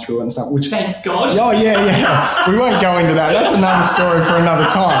they'd gone through it and stuff. Which, thank God. Oh yeah. We won't go into that. That's another story for another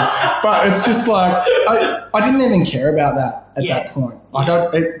time. But it's just like I didn't even care about that at that point.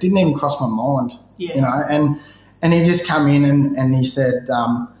 It didn't even cross my mind. Yeah. You know, and he just come in and he said,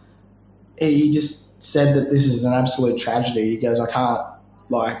 he just said that this is an absolute tragedy. He goes, I can't,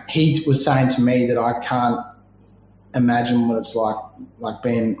 he was saying to me that I can't imagine what it's like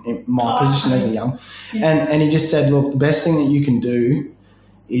being in my position as a young. Yeah. And he just said, look, the best thing that you can do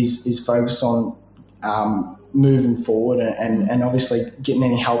is focus on moving forward and obviously getting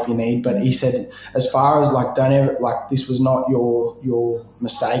any help you need. But he said, as far as don't ever, this was not your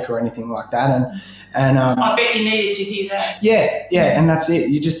mistake or anything like that. And I bet you needed to hear that. Yeah, and that's it.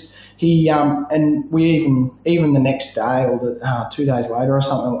 And we even the next day or 2 days later or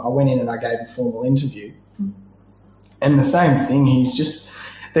something, I went in and I gave a formal interview. And the same thing,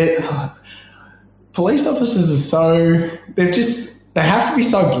 police officers are they have to be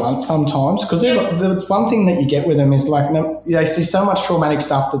so blunt sometimes, because there's one thing that you get with them is they see so much traumatic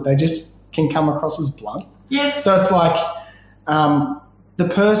stuff that they just can come across as blunt. Yes. So it's the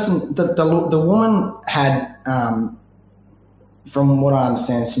person, the woman had, from what I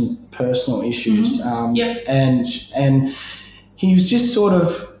understand, some personal issues. And he was just sort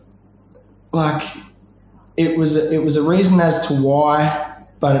of it was a reason as to why,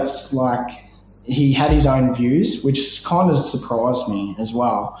 but it's he had his own views, which kind of surprised me as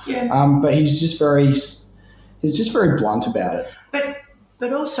well. Yeah. But he's just very blunt about it.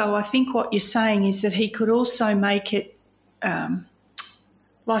 But also, I think what you're saying is that he could also make it I'm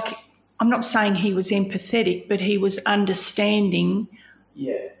not saying he was empathetic, but he was understanding.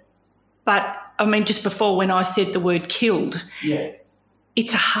 Yeah. But I mean, just before when I said the word killed. Yeah.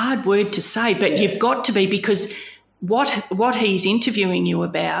 It's a hard word to say, but you've got to be, because what he's interviewing you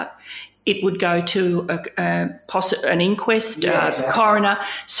about, it would go to an inquest, coroner.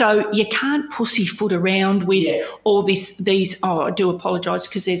 So you can't pussyfoot around with all these. Oh, I do apologise,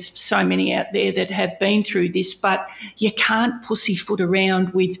 because there's so many out there that have been through this, but you can't pussyfoot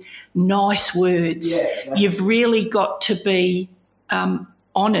around with nice words. Yeah, exactly. You've really got to be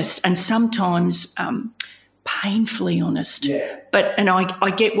honest, and sometimes painfully honest. Yeah. And I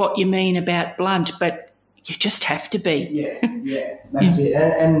get what you mean about blunt, but you just have to be. Yeah, that's it.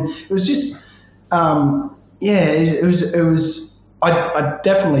 And it was just, it was. I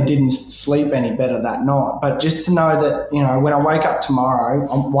definitely didn't sleep any better that night. But just to know that, when I wake up tomorrow,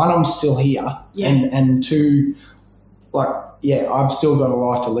 I'm still here, and two, I've still got a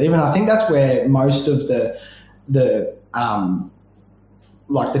life to live, and I think that's where most of the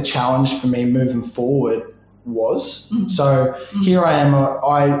challenge for me moving forward was. Mm-hmm. So here I am.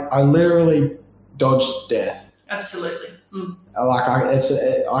 I literally dodged death. Absolutely. Mm.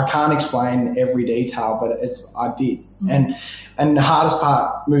 I can't explain every detail, but I did. Mm. And the hardest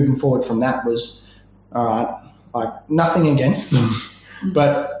part moving forward from that was, all right, nothing against them,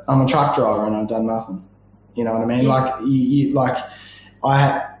 but I'm a truck driver and I've done nothing. You know what I mean?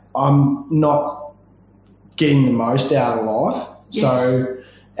 Yeah. I'm not getting the most out of life. Yes. So,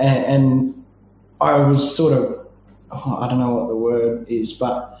 and I was sort of, I don't know what the word is,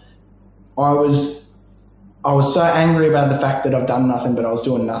 but I was so angry about the fact that I've done nothing, but I was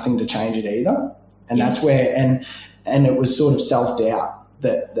doing nothing to change it either. And that's where, and it was sort of self-doubt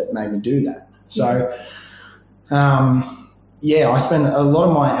that made me do that. So, I spent a lot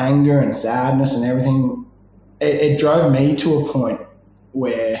of my anger and sadness and everything. It drove me to a point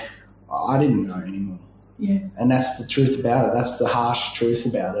where I didn't know anymore. Yeah. And that's the truth about it. That's the harsh truth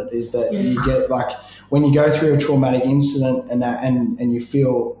about it, is that you get when you go through a traumatic incident and you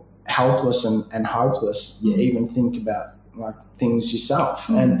feel helpless and hopeless, you even think about things yourself.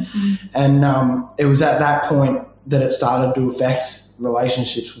 And it was at that point that it started to affect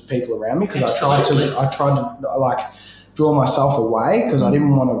relationships with people around me, because I tried to like draw myself away because I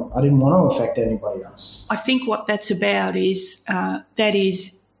didn't want to affect anybody else. I think what that's about is and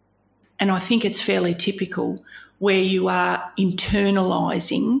I think it's fairly typical, where you are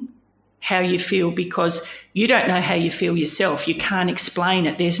internalising how you feel, because you don't know how you feel yourself. You can't explain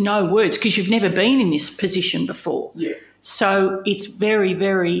it. There's no words because you've never been in this position before. Yeah. So it's very,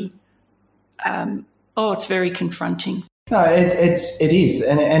 very, it's very confronting. No, it is,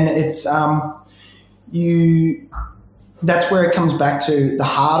 and it's that's where it comes back to the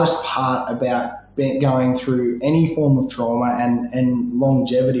hardest part about going through any form of trauma and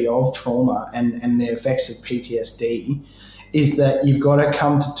longevity of trauma and the effects of PTSD, is that you've got to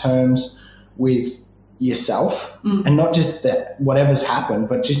come to terms with yourself and not just that whatever's happened,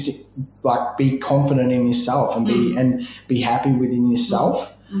 but just to, like, be confident in yourself and be happy within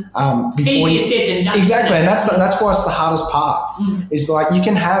yourself. Easier said than done. Exactly, and that's why it's the hardest part. It's like you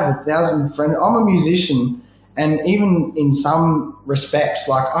can have 1,000 friends. I'm a musician, and even in some respects,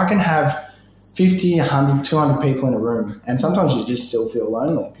 like I can have 50, 100, 200 people in a room, and sometimes you just still feel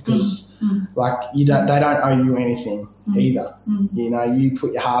lonely because like they don't owe you anything either. You know, you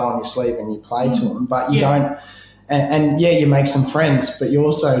put your heart on your sleeve and you play to them, but you don't. And you make some friends, but you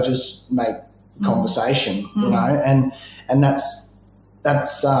also just make conversation. You know, and that's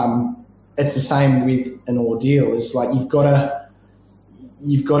it's the same with an ordeal. It's like you've got to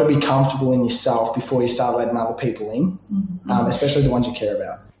be comfortable in yourself before you start letting other people in, especially the ones you care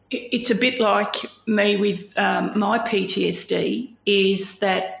about. It's a bit like me with my PTSD, is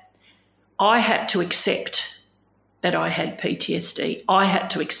that I had to accept that I had PTSD. I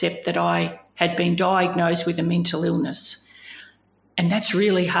had to accept that I had been diagnosed with a mental illness, and that's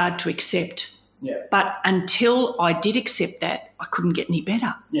really hard to accept. Yeah. But until I did accept that, I couldn't get any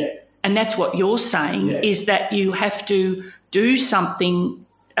better. Yeah. And that's what you're saying, is that you have to do something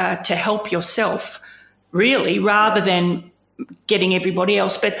to help yourself, really, rather than getting everybody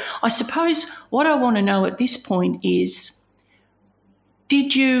else. But I suppose what I want to know at this point is,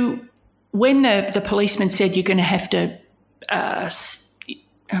 did you, when the policeman said you're going to have to,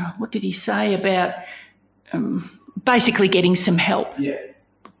 what did he say about basically getting some help? Yeah.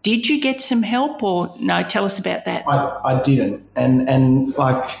 Did you get some help, or no? Tell us about that. I didn't, and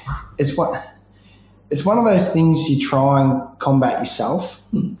like it's one of those things you try and combat yourself.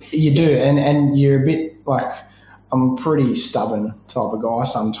 You do, and you're a bit like, I'm a pretty stubborn type of guy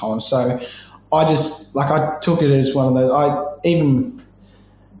sometimes. So I just I took it as one of those. I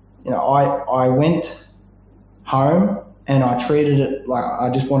went home and I treated it like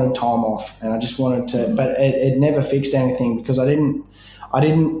I just wanted time off, and I just wanted to, but it never fixed anything because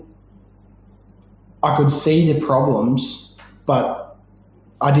I could see the problems, but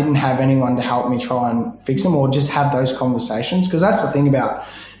I didn't have anyone to help me try and fix them or just have those conversations. Because that's the thing about,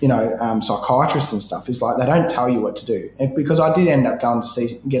 psychiatrists and stuff, is like they don't tell you what to do. And because I did end up going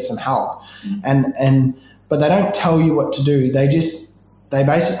to get some help, but they don't tell you what to do. They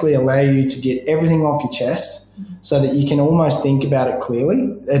basically allow you to get everything off your chest so that you can almost think about it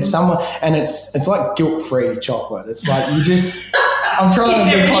clearly. It's it's like guilt-free chocolate. It's like you just. I'm trying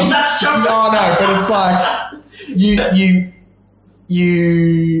to be positive. No, but it's like you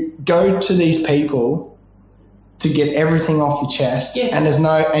go to these people to get everything off your chest, and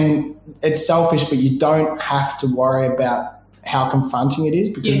it's selfish, but you don't have to worry about how confronting it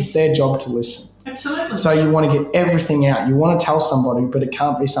is because it's their job to listen. Absolutely. So you want to get everything out. You want to tell somebody, but it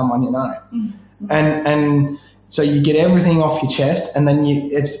can't be someone you know. And so you get everything off your chest, and then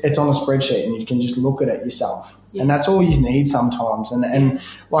it's on a spreadsheet, and you can just look at it yourself. Yeah. And that's all you need sometimes. And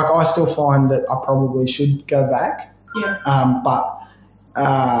like I still find that I probably should go back. Yeah.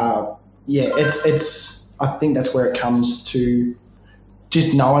 It's I think that's where it comes to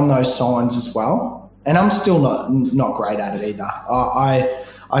just knowing those signs as well. And I'm still not great at it either. I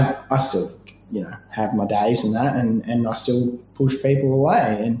still, have my days and that, and I still push people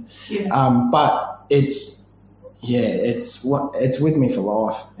away. And but it's with me for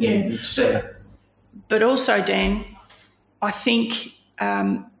life. Yeah. But also, Dan, I think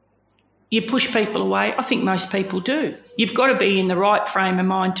you push people away. I think most people do. You've got to be in the right frame of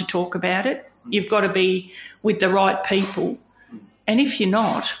mind to talk about it. You've got to be with the right people. And if you're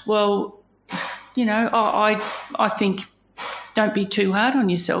not, well, I think don't be too hard on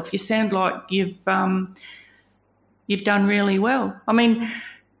yourself. You sound like you've done really well. I mean,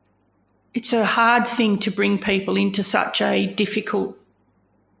 it's a hard thing to bring people into such a difficult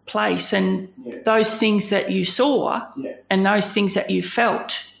place, and those things that you saw and those things that you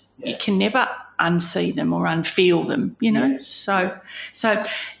felt, you can never unsee them or unfeel them, you know. So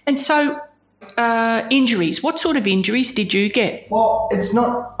injuries. What sort of injuries did you get? Well,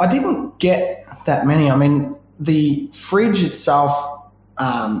 I didn't get that many. I mean, the fridge itself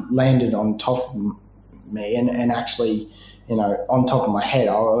landed on top of me and actually, you know, on top of my head.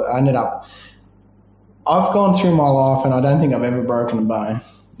 I ended up, I've gone through my life and I don't think I've ever broken a bone,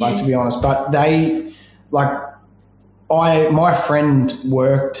 to be honest. But my friend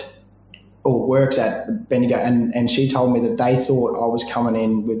works at the Bendigo and she told me that they thought I was coming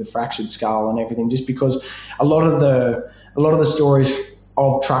in with a fractured skull and everything, just because a lot of the stories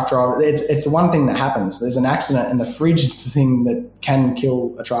of truck drivers, it's the one thing that happens. There's an accident and the fridge is the thing that can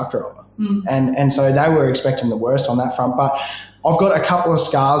kill a truck driver. And so they were expecting the worst on that front. But I've got a couple of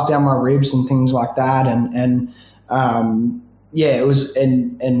scars down my ribs and things like that. And it was,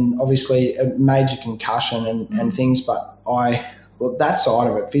 and obviously a major concussion and things, but that side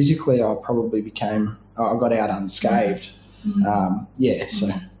of it, physically, I probably I got out unscathed.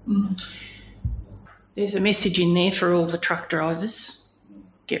 There's a message in there for all the truck drivers.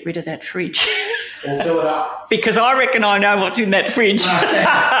 Get rid of that fridge. Or fill it up. Because I reckon I know what's in that fridge.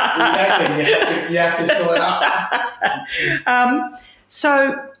 Exactly. You have to fill it up.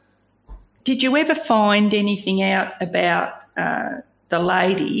 So did you ever find anything out about the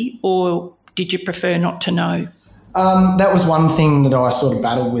lady, or did you prefer not to know? That was one thing that I sort of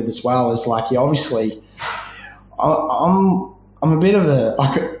battled with as well, is like, obviously I'm a bit of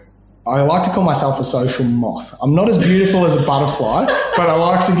I like to call myself a social moth. I'm not as beautiful as a butterfly, but I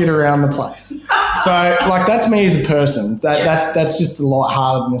like to get around the place. So, like, that's me as a person. That's just the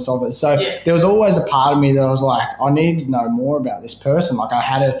lightheartedness of it. So there was always a part of me that I was like, I need to know more about this person. Like,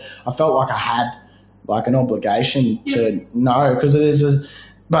 I felt like I had like an obligation to know, because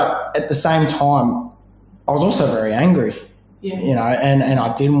but at the same time, I was also very angry, you know, and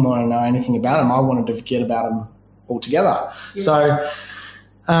I didn't want to know anything about him. I wanted to forget about him altogether. Yeah. So,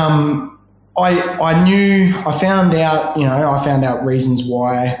 I found out reasons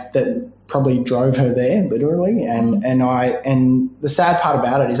why that probably drove her there, literally. And the sad part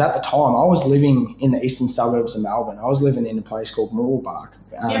about it is, at the time, I was living in the eastern suburbs of Melbourne. I was living in a place called Mooroolbark.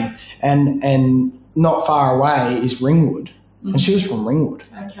 And not far away is Ringwood. And she was from Ringwood.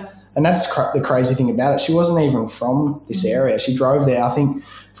 Okay. And that's the crazy thing about it. She wasn't even from this area. She drove there, I think,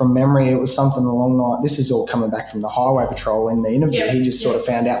 from memory, it was something along the line. This is all coming back from the highway patrol in the interview. He just sort of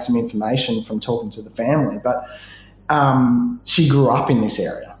found out some information from talking to the family. But she grew up in this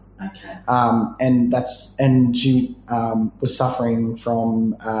area. Okay. And she was suffering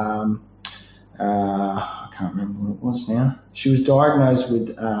from, I can't remember what it was now. She was diagnosed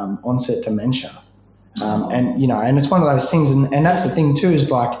with onset dementia. And it's one of those things. And that's the thing too,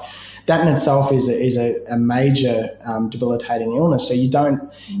 is like, that in itself is a major debilitating illness. So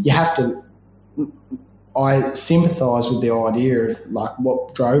I sympathise with the idea of like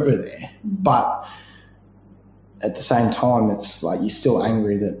what drove her there, but at the same time, it's like you're still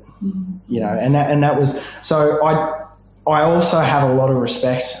angry that, you know, and that was, so I also have a lot of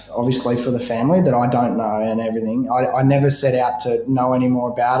respect, obviously, for the family that I don't know and everything. I never set out to know any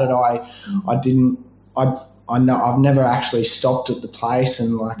more about it. I've never actually stopped at the place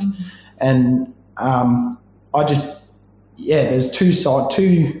there's two sides.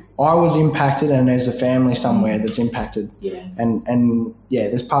 I was impacted and there's a family somewhere that's impacted. Yeah. And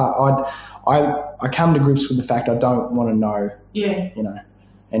there's I come to grips with the fact I don't want to know, you know,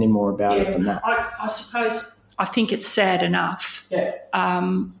 any more about it than that. I suppose I think it's sad enough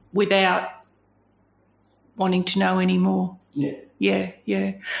without wanting to know any more. Yeah.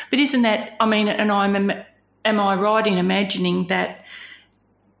 But isn't that, I mean, and am I right in imagining that,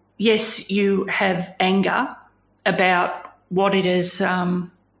 yes, you have anger about what it has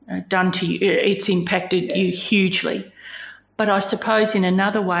done to you. It's impacted you hugely. But I suppose in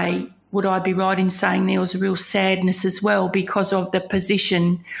another way, would I be right in saying there was a real sadness as well because of the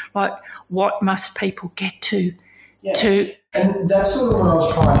position, like what must people get to? And that's sort of what I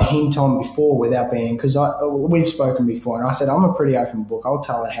was trying to hint on before without being, because we've spoken before and I said I'm a pretty open book. I'll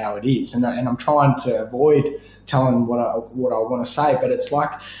tell it how it is, and I'm trying to avoid telling what I want to say, but it's like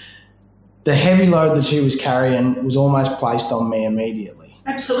the heavy load that she was carrying was almost placed on me immediately.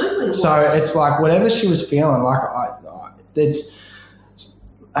 Absolutely. So it's like whatever she was feeling, like it's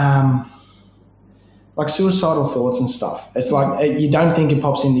like suicidal thoughts and stuff. It's like you don't think it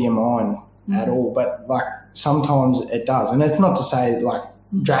pops into your mind at all, but like sometimes it does, and it's not to say like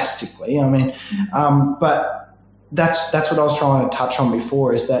drastically. I mean, but that's what I was trying to touch on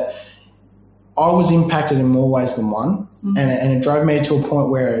before, is that I was impacted in more ways than one, and it drove me to a point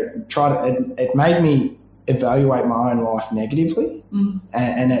where it made me evaluate my own life negatively,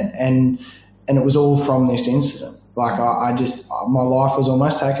 and and it was all from this incident. Like I just, my life was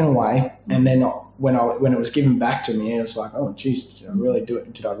almost taken away, and then when it was given back to me, it was like, oh, geez, did I really do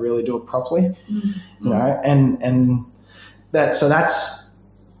it? Did I really do it properly? You know, and that, so that's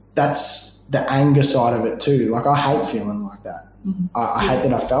the anger side of it too. Like I hate feeling like that. I hate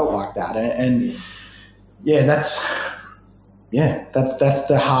that I felt like that, and that's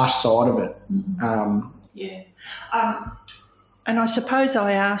the harsh side of it. And I suppose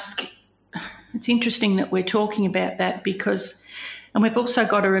I ask, it's interesting that we're talking about that because, and we've also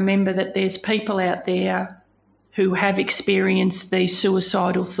got to remember that there's people out there who have experienced these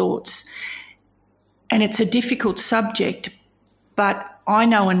suicidal thoughts, and it's a difficult subject, but I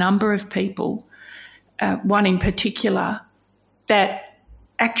know a number of people, one in particular, that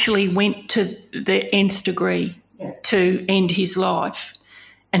actually went to the nth degree to end his life,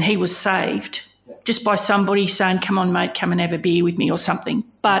 and he was saved just by somebody saying, come on, mate, come and have a beer with me or something.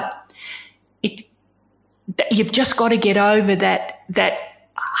 But you've just got to get over that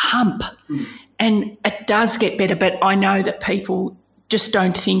hump, and it does get better, but I know that people just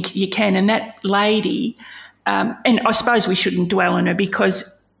don't think you can. And that lady, and I suppose we shouldn't dwell on her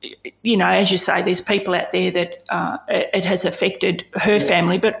because, you know, as you say, there's people out there that it has affected her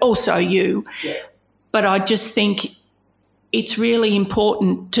family, but also you. Yeah. But I just think it's really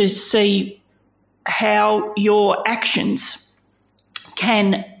important to see how your actions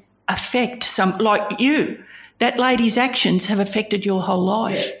can affect some, like you. That lady's actions have affected your whole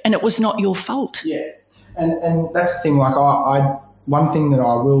life, and it was not your fault. Yeah, and that's the thing. Like one thing that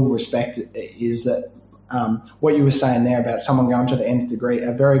I will respect is that what you were saying there about someone going to the nth degree,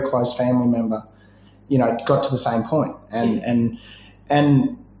 a very close family member, you know, got to the same point, and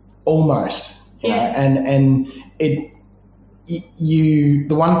almost, you know, and it.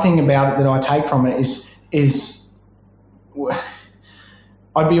 The one thing about it that I take from it is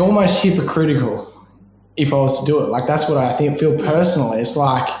I'd be almost hypocritical if I was to do it. Like that's what I feel personally. It's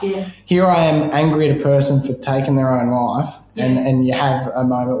like here I am angry at a person for taking their own life, and you have a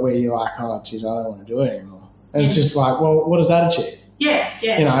moment where you're like, oh, geez, I don't want to do it anymore. And it's just like, well, what does that achieve? Yeah.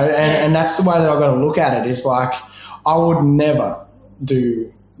 You know, and that's the way that I've got to look at it. Is like I would never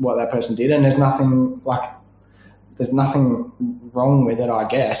do what that person did, and there's nothing wrong with it, I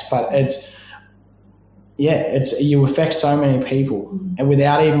guess, but it's you affect so many people, and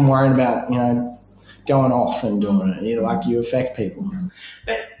without even worrying about, you know, going off and doing it, you affect people.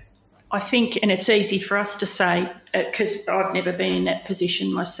 But I think, and it's easy for us to say because I've never been in that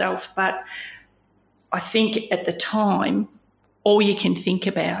position myself, but I think at the time, all you can think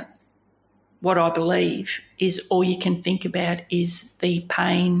about, what I believe is all you can think about is the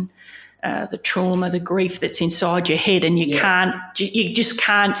pain, the trauma, the grief that's inside your head, and you just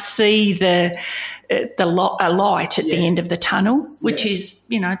can't see a light at the end of the tunnel, which is,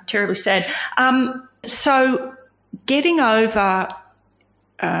 you know, terribly sad. So getting over,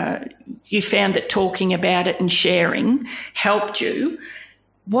 you found that talking about it and sharing helped you.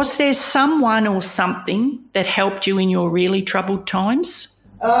 Was there someone or something that helped you in your really troubled times?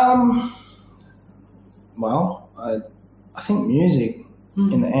 Well, I think music.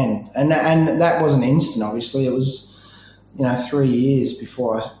 In the end, and that wasn't instant. Obviously, it was, you know, 3 years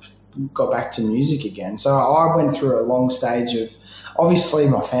before I got back to music again. So I went through a long stage of, obviously,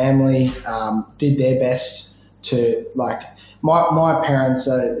 my family did their best to, like, my parents.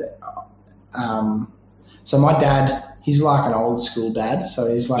 So my dad, he's like an old school dad. So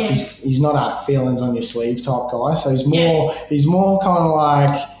he's like he's not a feelings on your sleeve type guy. So he's more kind of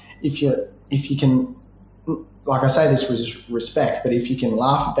like if you can. Like I say this with respect, but if you can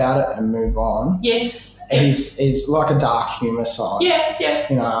laugh about it and move on, he's like a dark humour side. Yeah.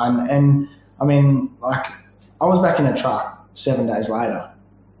 You know, and I mean, like I was back in a truck 7 days later.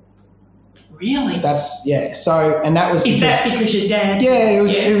 Really? That's So, and that was because your dad? Yeah, it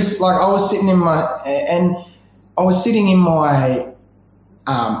was like I was sitting in my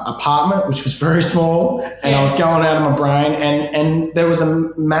apartment, which was very small, and I was going out of my brain, and there was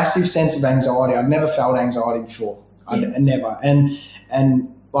a massive sense of anxiety. I'd never felt anxiety before. Never. And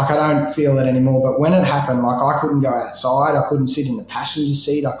like I don't feel it anymore. But when it happened, like I couldn't go outside, I couldn't sit in the passenger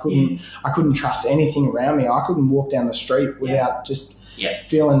seat, I couldn't trust anything around me. I couldn't walk down the street without just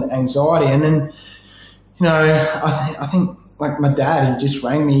feeling anxiety. And then, you know, I think like my dad, he just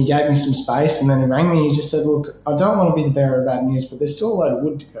rang me, he gave me some space, and then he rang me and he just said, look, I don't want to be the bearer of bad news, but there's still a load of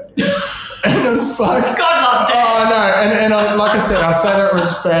wood to go down. And it was like, God love Dad. Oh, no. And I, like I said, I say that with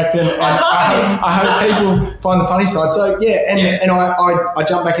respect, and I hope people find the funny side. So, and I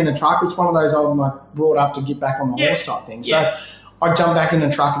jumped back in the truck. It's one of those I'm like brought up to get back on the horse type thing. So I jumped back in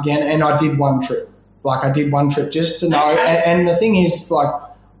the truck again, and I did one trip. Like I did one trip just to know. And the thing is, like,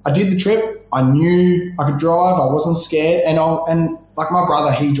 I did the trip, I knew I could drive. I wasn't scared, and like my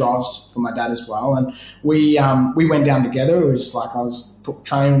brother, he drives for my dad as well, and we went down together. It was like I was put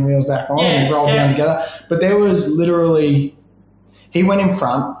training wheels back on and we rolled down together. But there was literally, he went in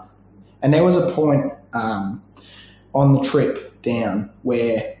front, and there was a point on the trip down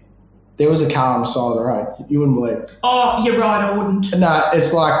where there was a car on the side of the road. You wouldn't believe it. Oh, you're right, I wouldn't. No,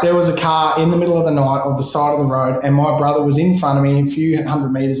 it's like there was a car in the middle of the night of the side of the road, and my brother was in front of me, a few hundred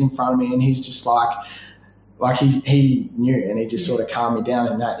metres in front of me, and he's just like he knew, and he just sort of calmed me down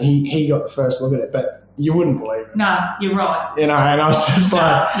in that. He got the first look at it, but you wouldn't believe it. No, you're right. And I was just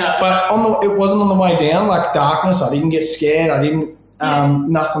but it wasn't on the way down, like darkness. I didn't get scared. I didn't,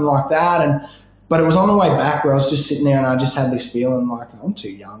 nothing like that. But it was on the way back where I was just sitting there and I just had this feeling like I'm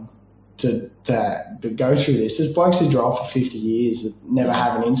too young to go through this. There's blokes who drive for 50 years that never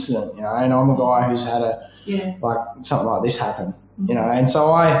have an incident, and I'm a guy who's had something like this happen, and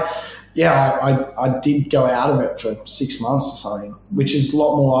so I did go out of it for 6 months or something, which is a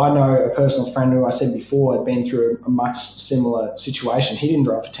lot more. I know a personal friend who I said before had been through a much similar situation. He didn't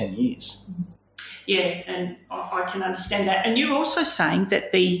drive for 10 years. Yeah, and I can understand that. And you're also saying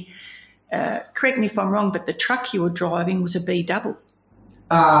that the, correct me if I'm wrong, but the truck you were driving was a B double.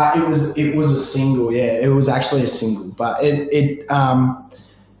 It was a single, yeah. It was actually a single, but it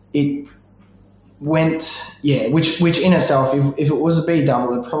went, which in itself, if it was a B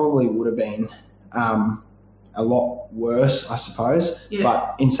double, it probably would have been a lot worse, I suppose. Yeah.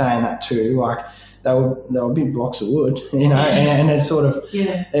 But in saying that too, like they were big blocks of wood, and it's sort of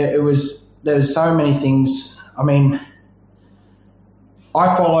there's so many things. I mean,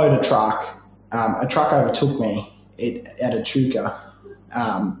 I followed a truck. A truck overtook me at Echuca.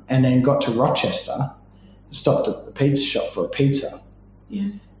 And then got to Rochester, stopped at the pizza shop for a pizza. Yeah.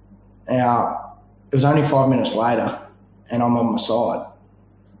 Now, it was only 5 minutes later and I'm on my side.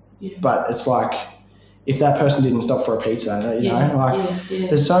 Yeah. But it's like, if that person didn't stop for a pizza,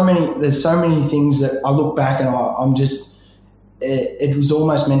 there's so many things that I look back and I'm just, it was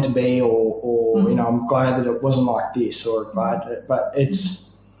almost meant to be, or I'm glad that it wasn't like this, but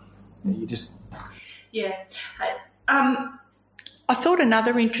it's, you just. Yeah. I thought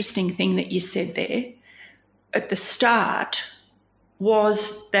another interesting thing that you said there at the start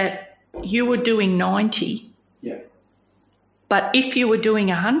was that you were doing 90. Yeah. But if you were doing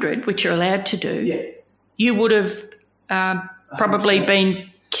 100, which you're allowed to do, you would have probably 100%. Been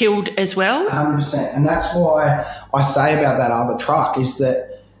killed as well. 100%. And that's why I say about that other truck is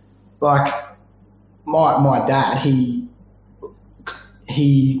that, like, my dad, he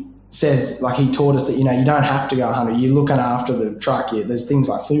says, like, he taught us that, you don't have to go 100. You're looking after the truck. Yeah, there's things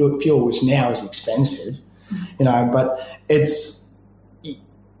like fuel, which now is expensive, but it's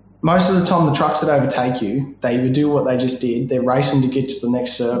most of the time the trucks that overtake you, they either do what they just did. They're racing to get to the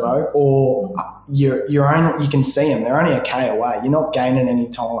next servo, or you can see them. They're only a K away. You're not gaining any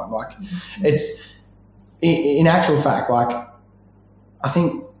time. Like, it's in actual fact, like, I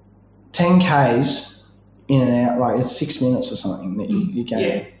think 10 Ks in and out, like it's 6 minutes or something that you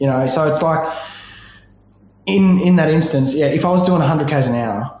gain. So it's like in that instance, if I was doing 100 Ks an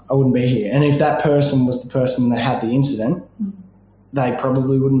hour, I wouldn't be here. And if that person was the person that had the incident, they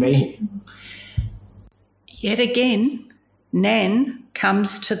probably wouldn't be here. Yet again, Nan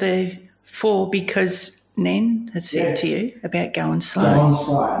comes to the fore because Nan has said to you about going slow. Going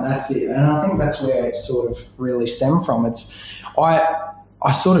slow, and that's it. And I think that's where it sort of really stemmed from.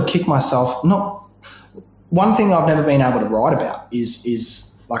 I sort of kick myself, one thing I've never been able to write about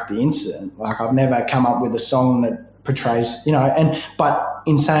is like the incident. Like, I've never come up with a song that portrays, but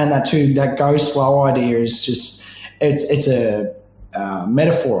in saying that too, that go slow idea is just, it's a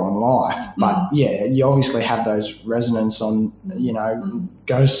metaphor on life. But you obviously have those resonance on,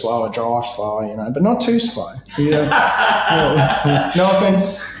 go slower, drive slower, but not too slow. No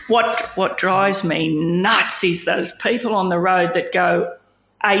offense. What drives me nuts is those people on the road that go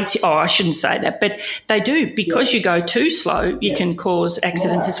 80, I shouldn't say that, but they do, because you go too slow, you can cause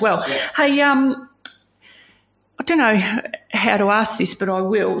accidents as well. Yeah. Hey, I don't know how to ask this, but I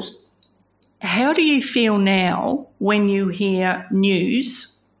will. How do you feel now when you hear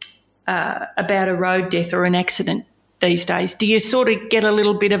news about a road death or an accident these days? Do you sort of get a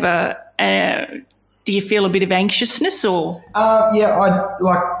little bit of do you feel a bit of anxiousness or?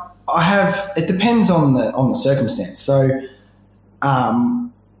 I have, it depends on the circumstance. So,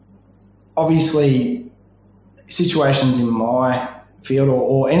 obviously, situations in my field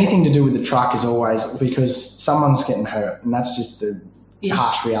or anything to do with the truck is always because someone's getting hurt, and that's just the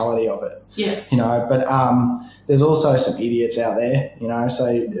harsh reality of it. Yeah. But there's also some idiots out there,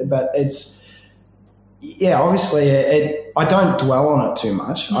 but Yeah, obviously, I don't dwell on it too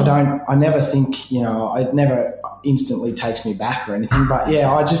much. I never think, it never instantly takes me back or anything. But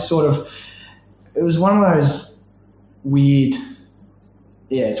yeah, I just sort of, it was one of those weird,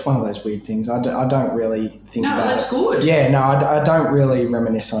 it's one of those weird things. I don't really think about it. No, that's good. Yeah, no, I don't really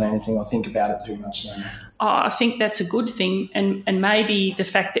reminisce on anything or think about it too much now. I think that's a good thing, and maybe the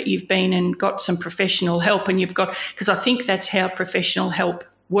fact that you've been and got some professional help, and you've got, because I think that's how professional help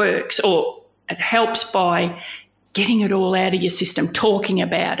works, or it helps by getting it all out of your system, talking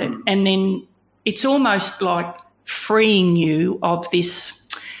about it, and then it's almost like freeing you of this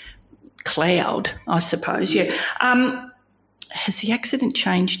cloud, I suppose. Yeah. Has the accident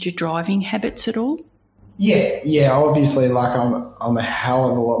changed your driving habits at all? Yeah. Obviously, like I'm a hell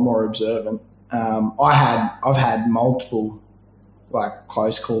of a lot more observant. I've had multiple like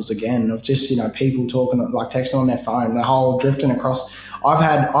close calls again of just people talking, like texting on their phone, the whole drifting across.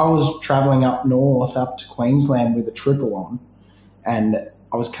 I was travelling up north up to Queensland with a triple on, and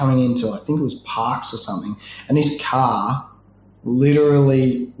I was coming into, I think it was Parks or something, and this car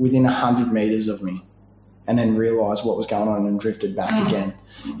literally within 100 metres of me, and then realised what was going on and drifted back again.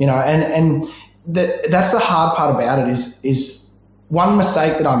 And that's the hard part about it is one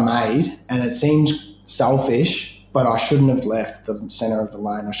mistake that I made, and it seems selfish, but I shouldn't have left the centre of the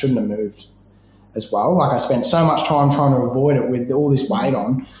lane. I shouldn't have moved as well. Like, I spent so much time trying to avoid it with all this weight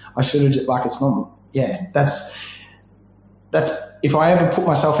on. I should have just, like, it's not, that's if I ever put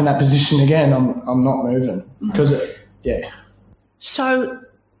myself in that position again, I'm not moving because, So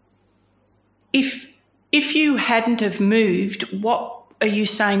if you hadn't have moved, what are you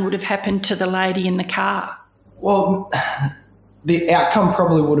saying would have happened to the lady in the car? Well, the outcome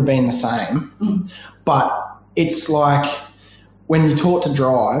probably would have been the same, but it's like when you're taught to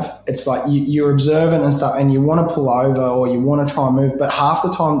drive, it's like you're observant and stuff, and you want to pull over or you want to try and move, but half the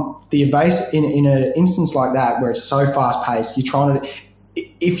time the in an instance like that where it's so fast paced, you're trying to.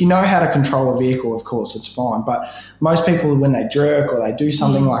 If you know how to control a vehicle, of course, it's fine. But most people, when they jerk or they do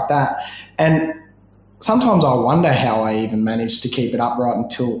something like that, and sometimes I wonder how I even managed to keep it upright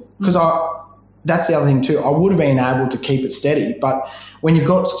until, because that's the other thing too. I would have been able to keep it steady, but when you've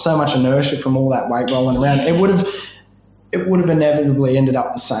got so much inertia from all that weight rolling around, it would have inevitably ended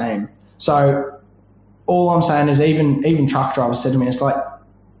up the same. So all I'm saying is, even truck drivers said to me, it's like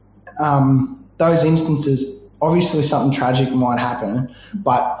those instances. Obviously, something tragic might happen,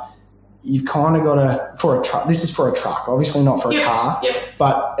 but you've kind of got to, for a truck. This is for a truck, obviously not for a car.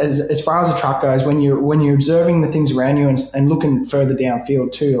 But as far as a truck goes, when you're observing the things around you and looking further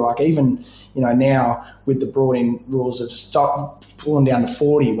downfield too, like even now with the brought in rules of stop pulling down to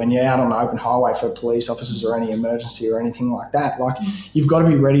 40 when you're out on the open highway for police officers or any emergency or anything like that. Like you've got to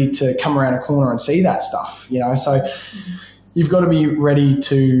be ready to come around a corner and see that stuff. So. You've got to be ready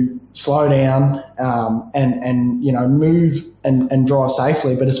to slow down and move and drive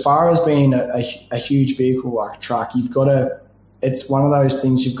safely. But as far as being a huge vehicle like a truck, it's one of those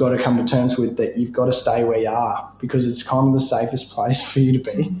things you've got to come to terms with, that you've got to stay where you are, because it's kind of the safest place for you to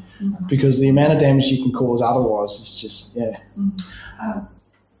be, because the amount of damage you can cause otherwise is just,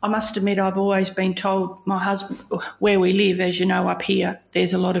 I must admit, I've always been told, my husband, where we live, as you know, up here,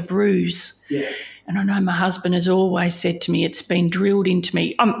 there's a lot of roos. Yeah. And I know my husband has always said to me, it's been drilled into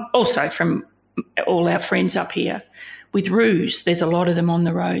me, also from all our friends up here, with roos, there's a lot of them on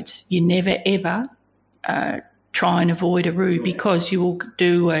the roads. You never, ever try and avoid a roo, because you will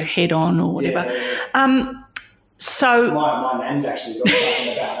do a head-on or whatever. So my nan's actually got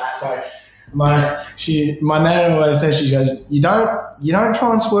something about that. So my nan always says, she goes, you don't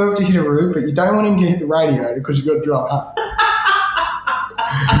try and swerve to hit a roo, but you don't want him to hit the radiator because you've got to drive home.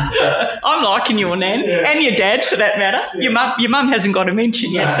 I'm liking your nan and your dad, for that matter. Yeah. Your mum hasn't got a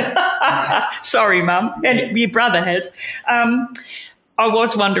mention yet. No. Sorry, Mum. And your brother has. I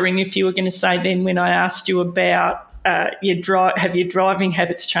was wondering if you were going to say then, when I asked you about have your driving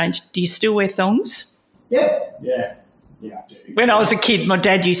habits changed, do you still wear thongs? Yeah, I do. When I was a kid, my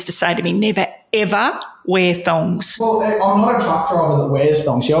dad used to say to me, never, ever wear thongs. Well, I'm not a truck driver that wears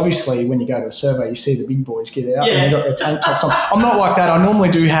thongs. Obviously, when you go to a survey, you see the big boys get out and they've got their tank tops on. I'm not like that. I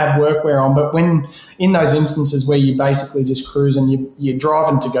normally do have workwear on, but when in those instances where you basically just cruise and you're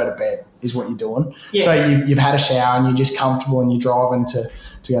driving to go to bed is what you're doing. Yeah. So you've had a shower and you're just comfortable and you're driving to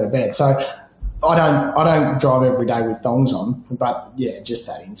go to bed. So I don't drive every day with thongs on, but just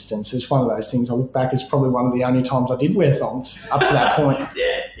that instance. It's one of those things. I look back, it's probably one of the only times I did wear thongs up to that point.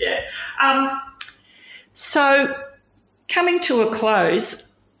 So coming to a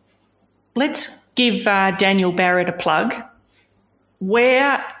close, let's give Daniel Barrett a plug.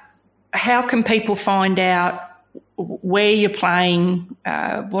 How can people find out where you're playing?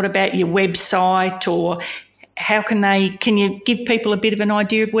 What about your website, or can you give people a bit of an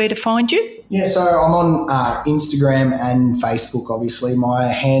idea of where to find you? Yeah, so I'm on Instagram and Facebook, obviously. My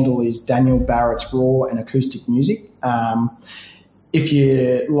handle is Daniel Barrett's Raw and Acoustic Music. If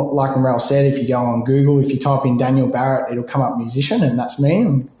you, like Narelle said, if you go on Google, if you type in Daniel Barrett, it'll come up musician, and that's me.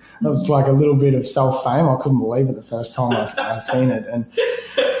 And that was like a little bit of self-fame. I couldn't believe it the first time I seen it. And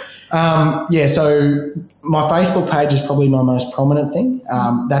so my Facebook page is probably my most prominent thing.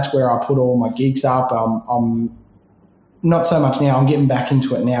 That's where I put all my gigs up. I'm not so much now. I'm getting back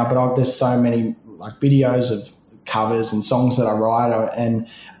into it now, but there's so many like videos of covers and songs that I write, and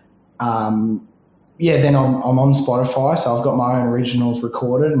then I'm on Spotify. So I've got my own originals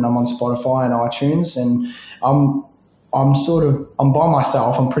recorded, and I'm on Spotify and iTunes, and I'm by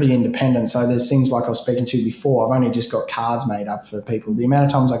myself. I'm pretty independent. So there's things like I was speaking to before. I've only just got cards made up for people. The amount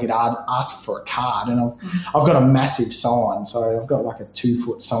of times I get asked for a card, and I've got a massive sign. So I've got like a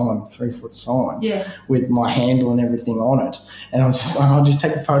 2-foot sign, 3-foot sign with my handle and everything on it. And I'll just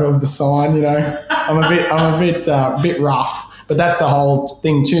take a photo of the sign. You know, I'm a bit rough. But that's the whole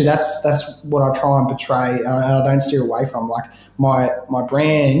thing too. That's what I try and portray, and I don't steer away from. Like my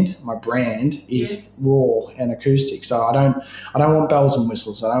brand is raw and acoustic. So I don't want bells and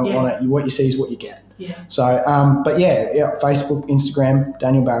whistles. I don't want it. What you see is what you get. Yeah. So, Facebook, Instagram,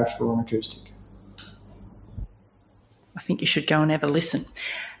 Daniel Barrett's Raw and Acoustic. I think you should go and have a listen.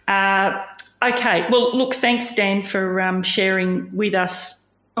 Okay. Well, look, thanks, Dan, for sharing with us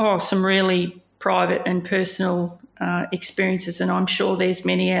some really private and personal experiences, and I'm sure there's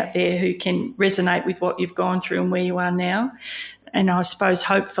many out there who can resonate with what you've gone through and where you are now. And I suppose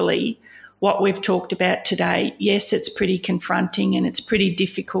hopefully what we've talked about today, yes, it's pretty confronting and it's pretty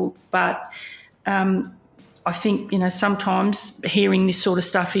difficult, but I think, sometimes hearing this sort of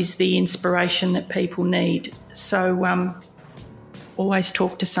stuff is the inspiration that people need. So always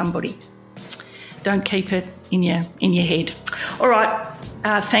talk to somebody. Don't keep it in your head. All right.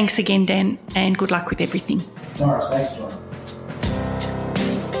 Thanks again, Dan, and good luck with everything. All right, thanks, Lauren.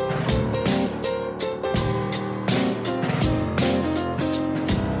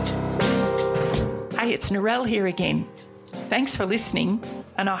 Hey, it's Narelle here again. Thanks for listening,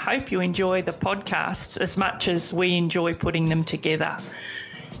 and I hope you enjoy the podcasts as much as we enjoy putting them together.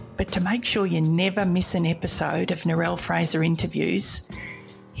 But to make sure you never miss an episode of Narelle Fraser Interviews,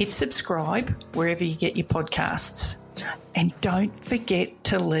 hit subscribe wherever you get your podcasts. And don't forget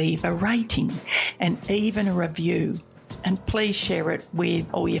to leave a rating and even a review. And please share it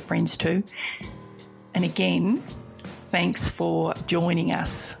with all your friends too. And again, thanks for joining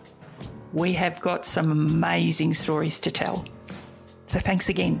us. We have got some amazing stories to tell. So thanks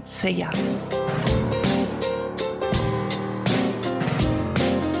again. See ya.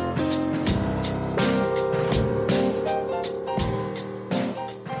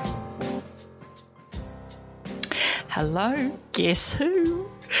 Hello, guess who?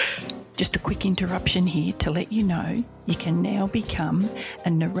 Just a quick interruption here to let you know you can now become a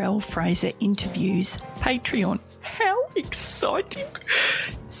Narelle Fraser Interviews Patreon. How exciting!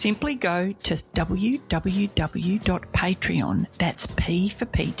 Simply go to www.patreon, that's P for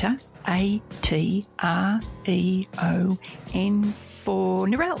Peter, ATREON for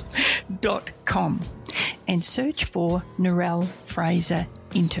Narelle.com, and search for Narelle Fraser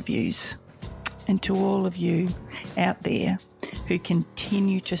Interviews. And to all of you out there who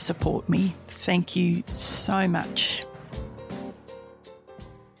continue to support me, thank you so much.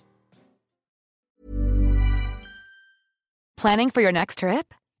 Planning for your next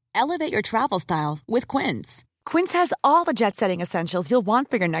trip? Elevate your travel style with Quince. Quince has all the jet-setting essentials you'll want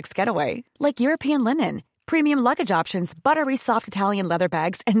for your next getaway, like European linen, premium luggage options, buttery soft Italian leather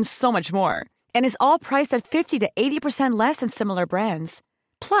bags, and so much more. And is all priced at 50 to 80% less than similar brands.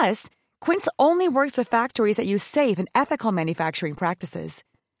 Plus, Quince only works with factories that use safe and ethical manufacturing practices.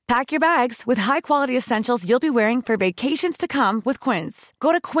 Pack your bags with high-quality essentials you'll be wearing for vacations to come with Quince.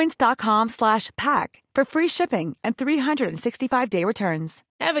 Go to quince.com/pack for free shipping and 365-day returns.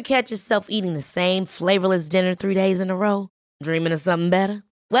 Ever catch yourself eating the same flavorless dinner 3 days in a row? Dreaming of something better?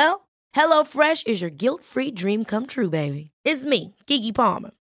 Well, HelloFresh is your guilt-free dream come true, baby. It's me, Keke Palmer.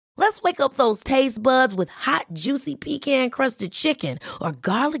 Let's wake up those taste buds with hot, juicy pecan-crusted chicken or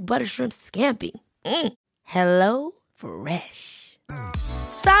garlic butter shrimp scampi. Hello Fresh.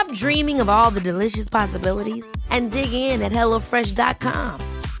 Stop dreaming of all the delicious possibilities and dig in at HelloFresh.com.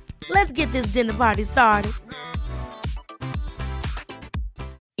 Let's get this dinner party started.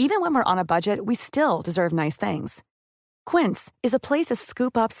 Even when we're on a budget, we still deserve nice things. Quince is a place to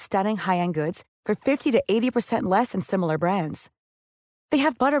scoop up stunning high-end goods for 50 to 80% less than similar brands. They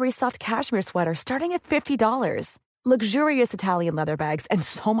have buttery soft cashmere sweaters starting at $50, luxurious Italian leather bags, and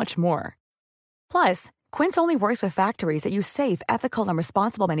so much more. Plus, Quince only works with factories that use safe, ethical, and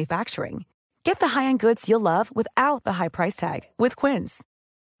responsible manufacturing. Get the high-end goods you'll love without the high price tag with Quince.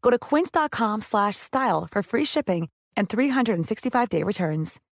 Go to quince.com/style for free shipping and 365-day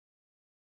returns.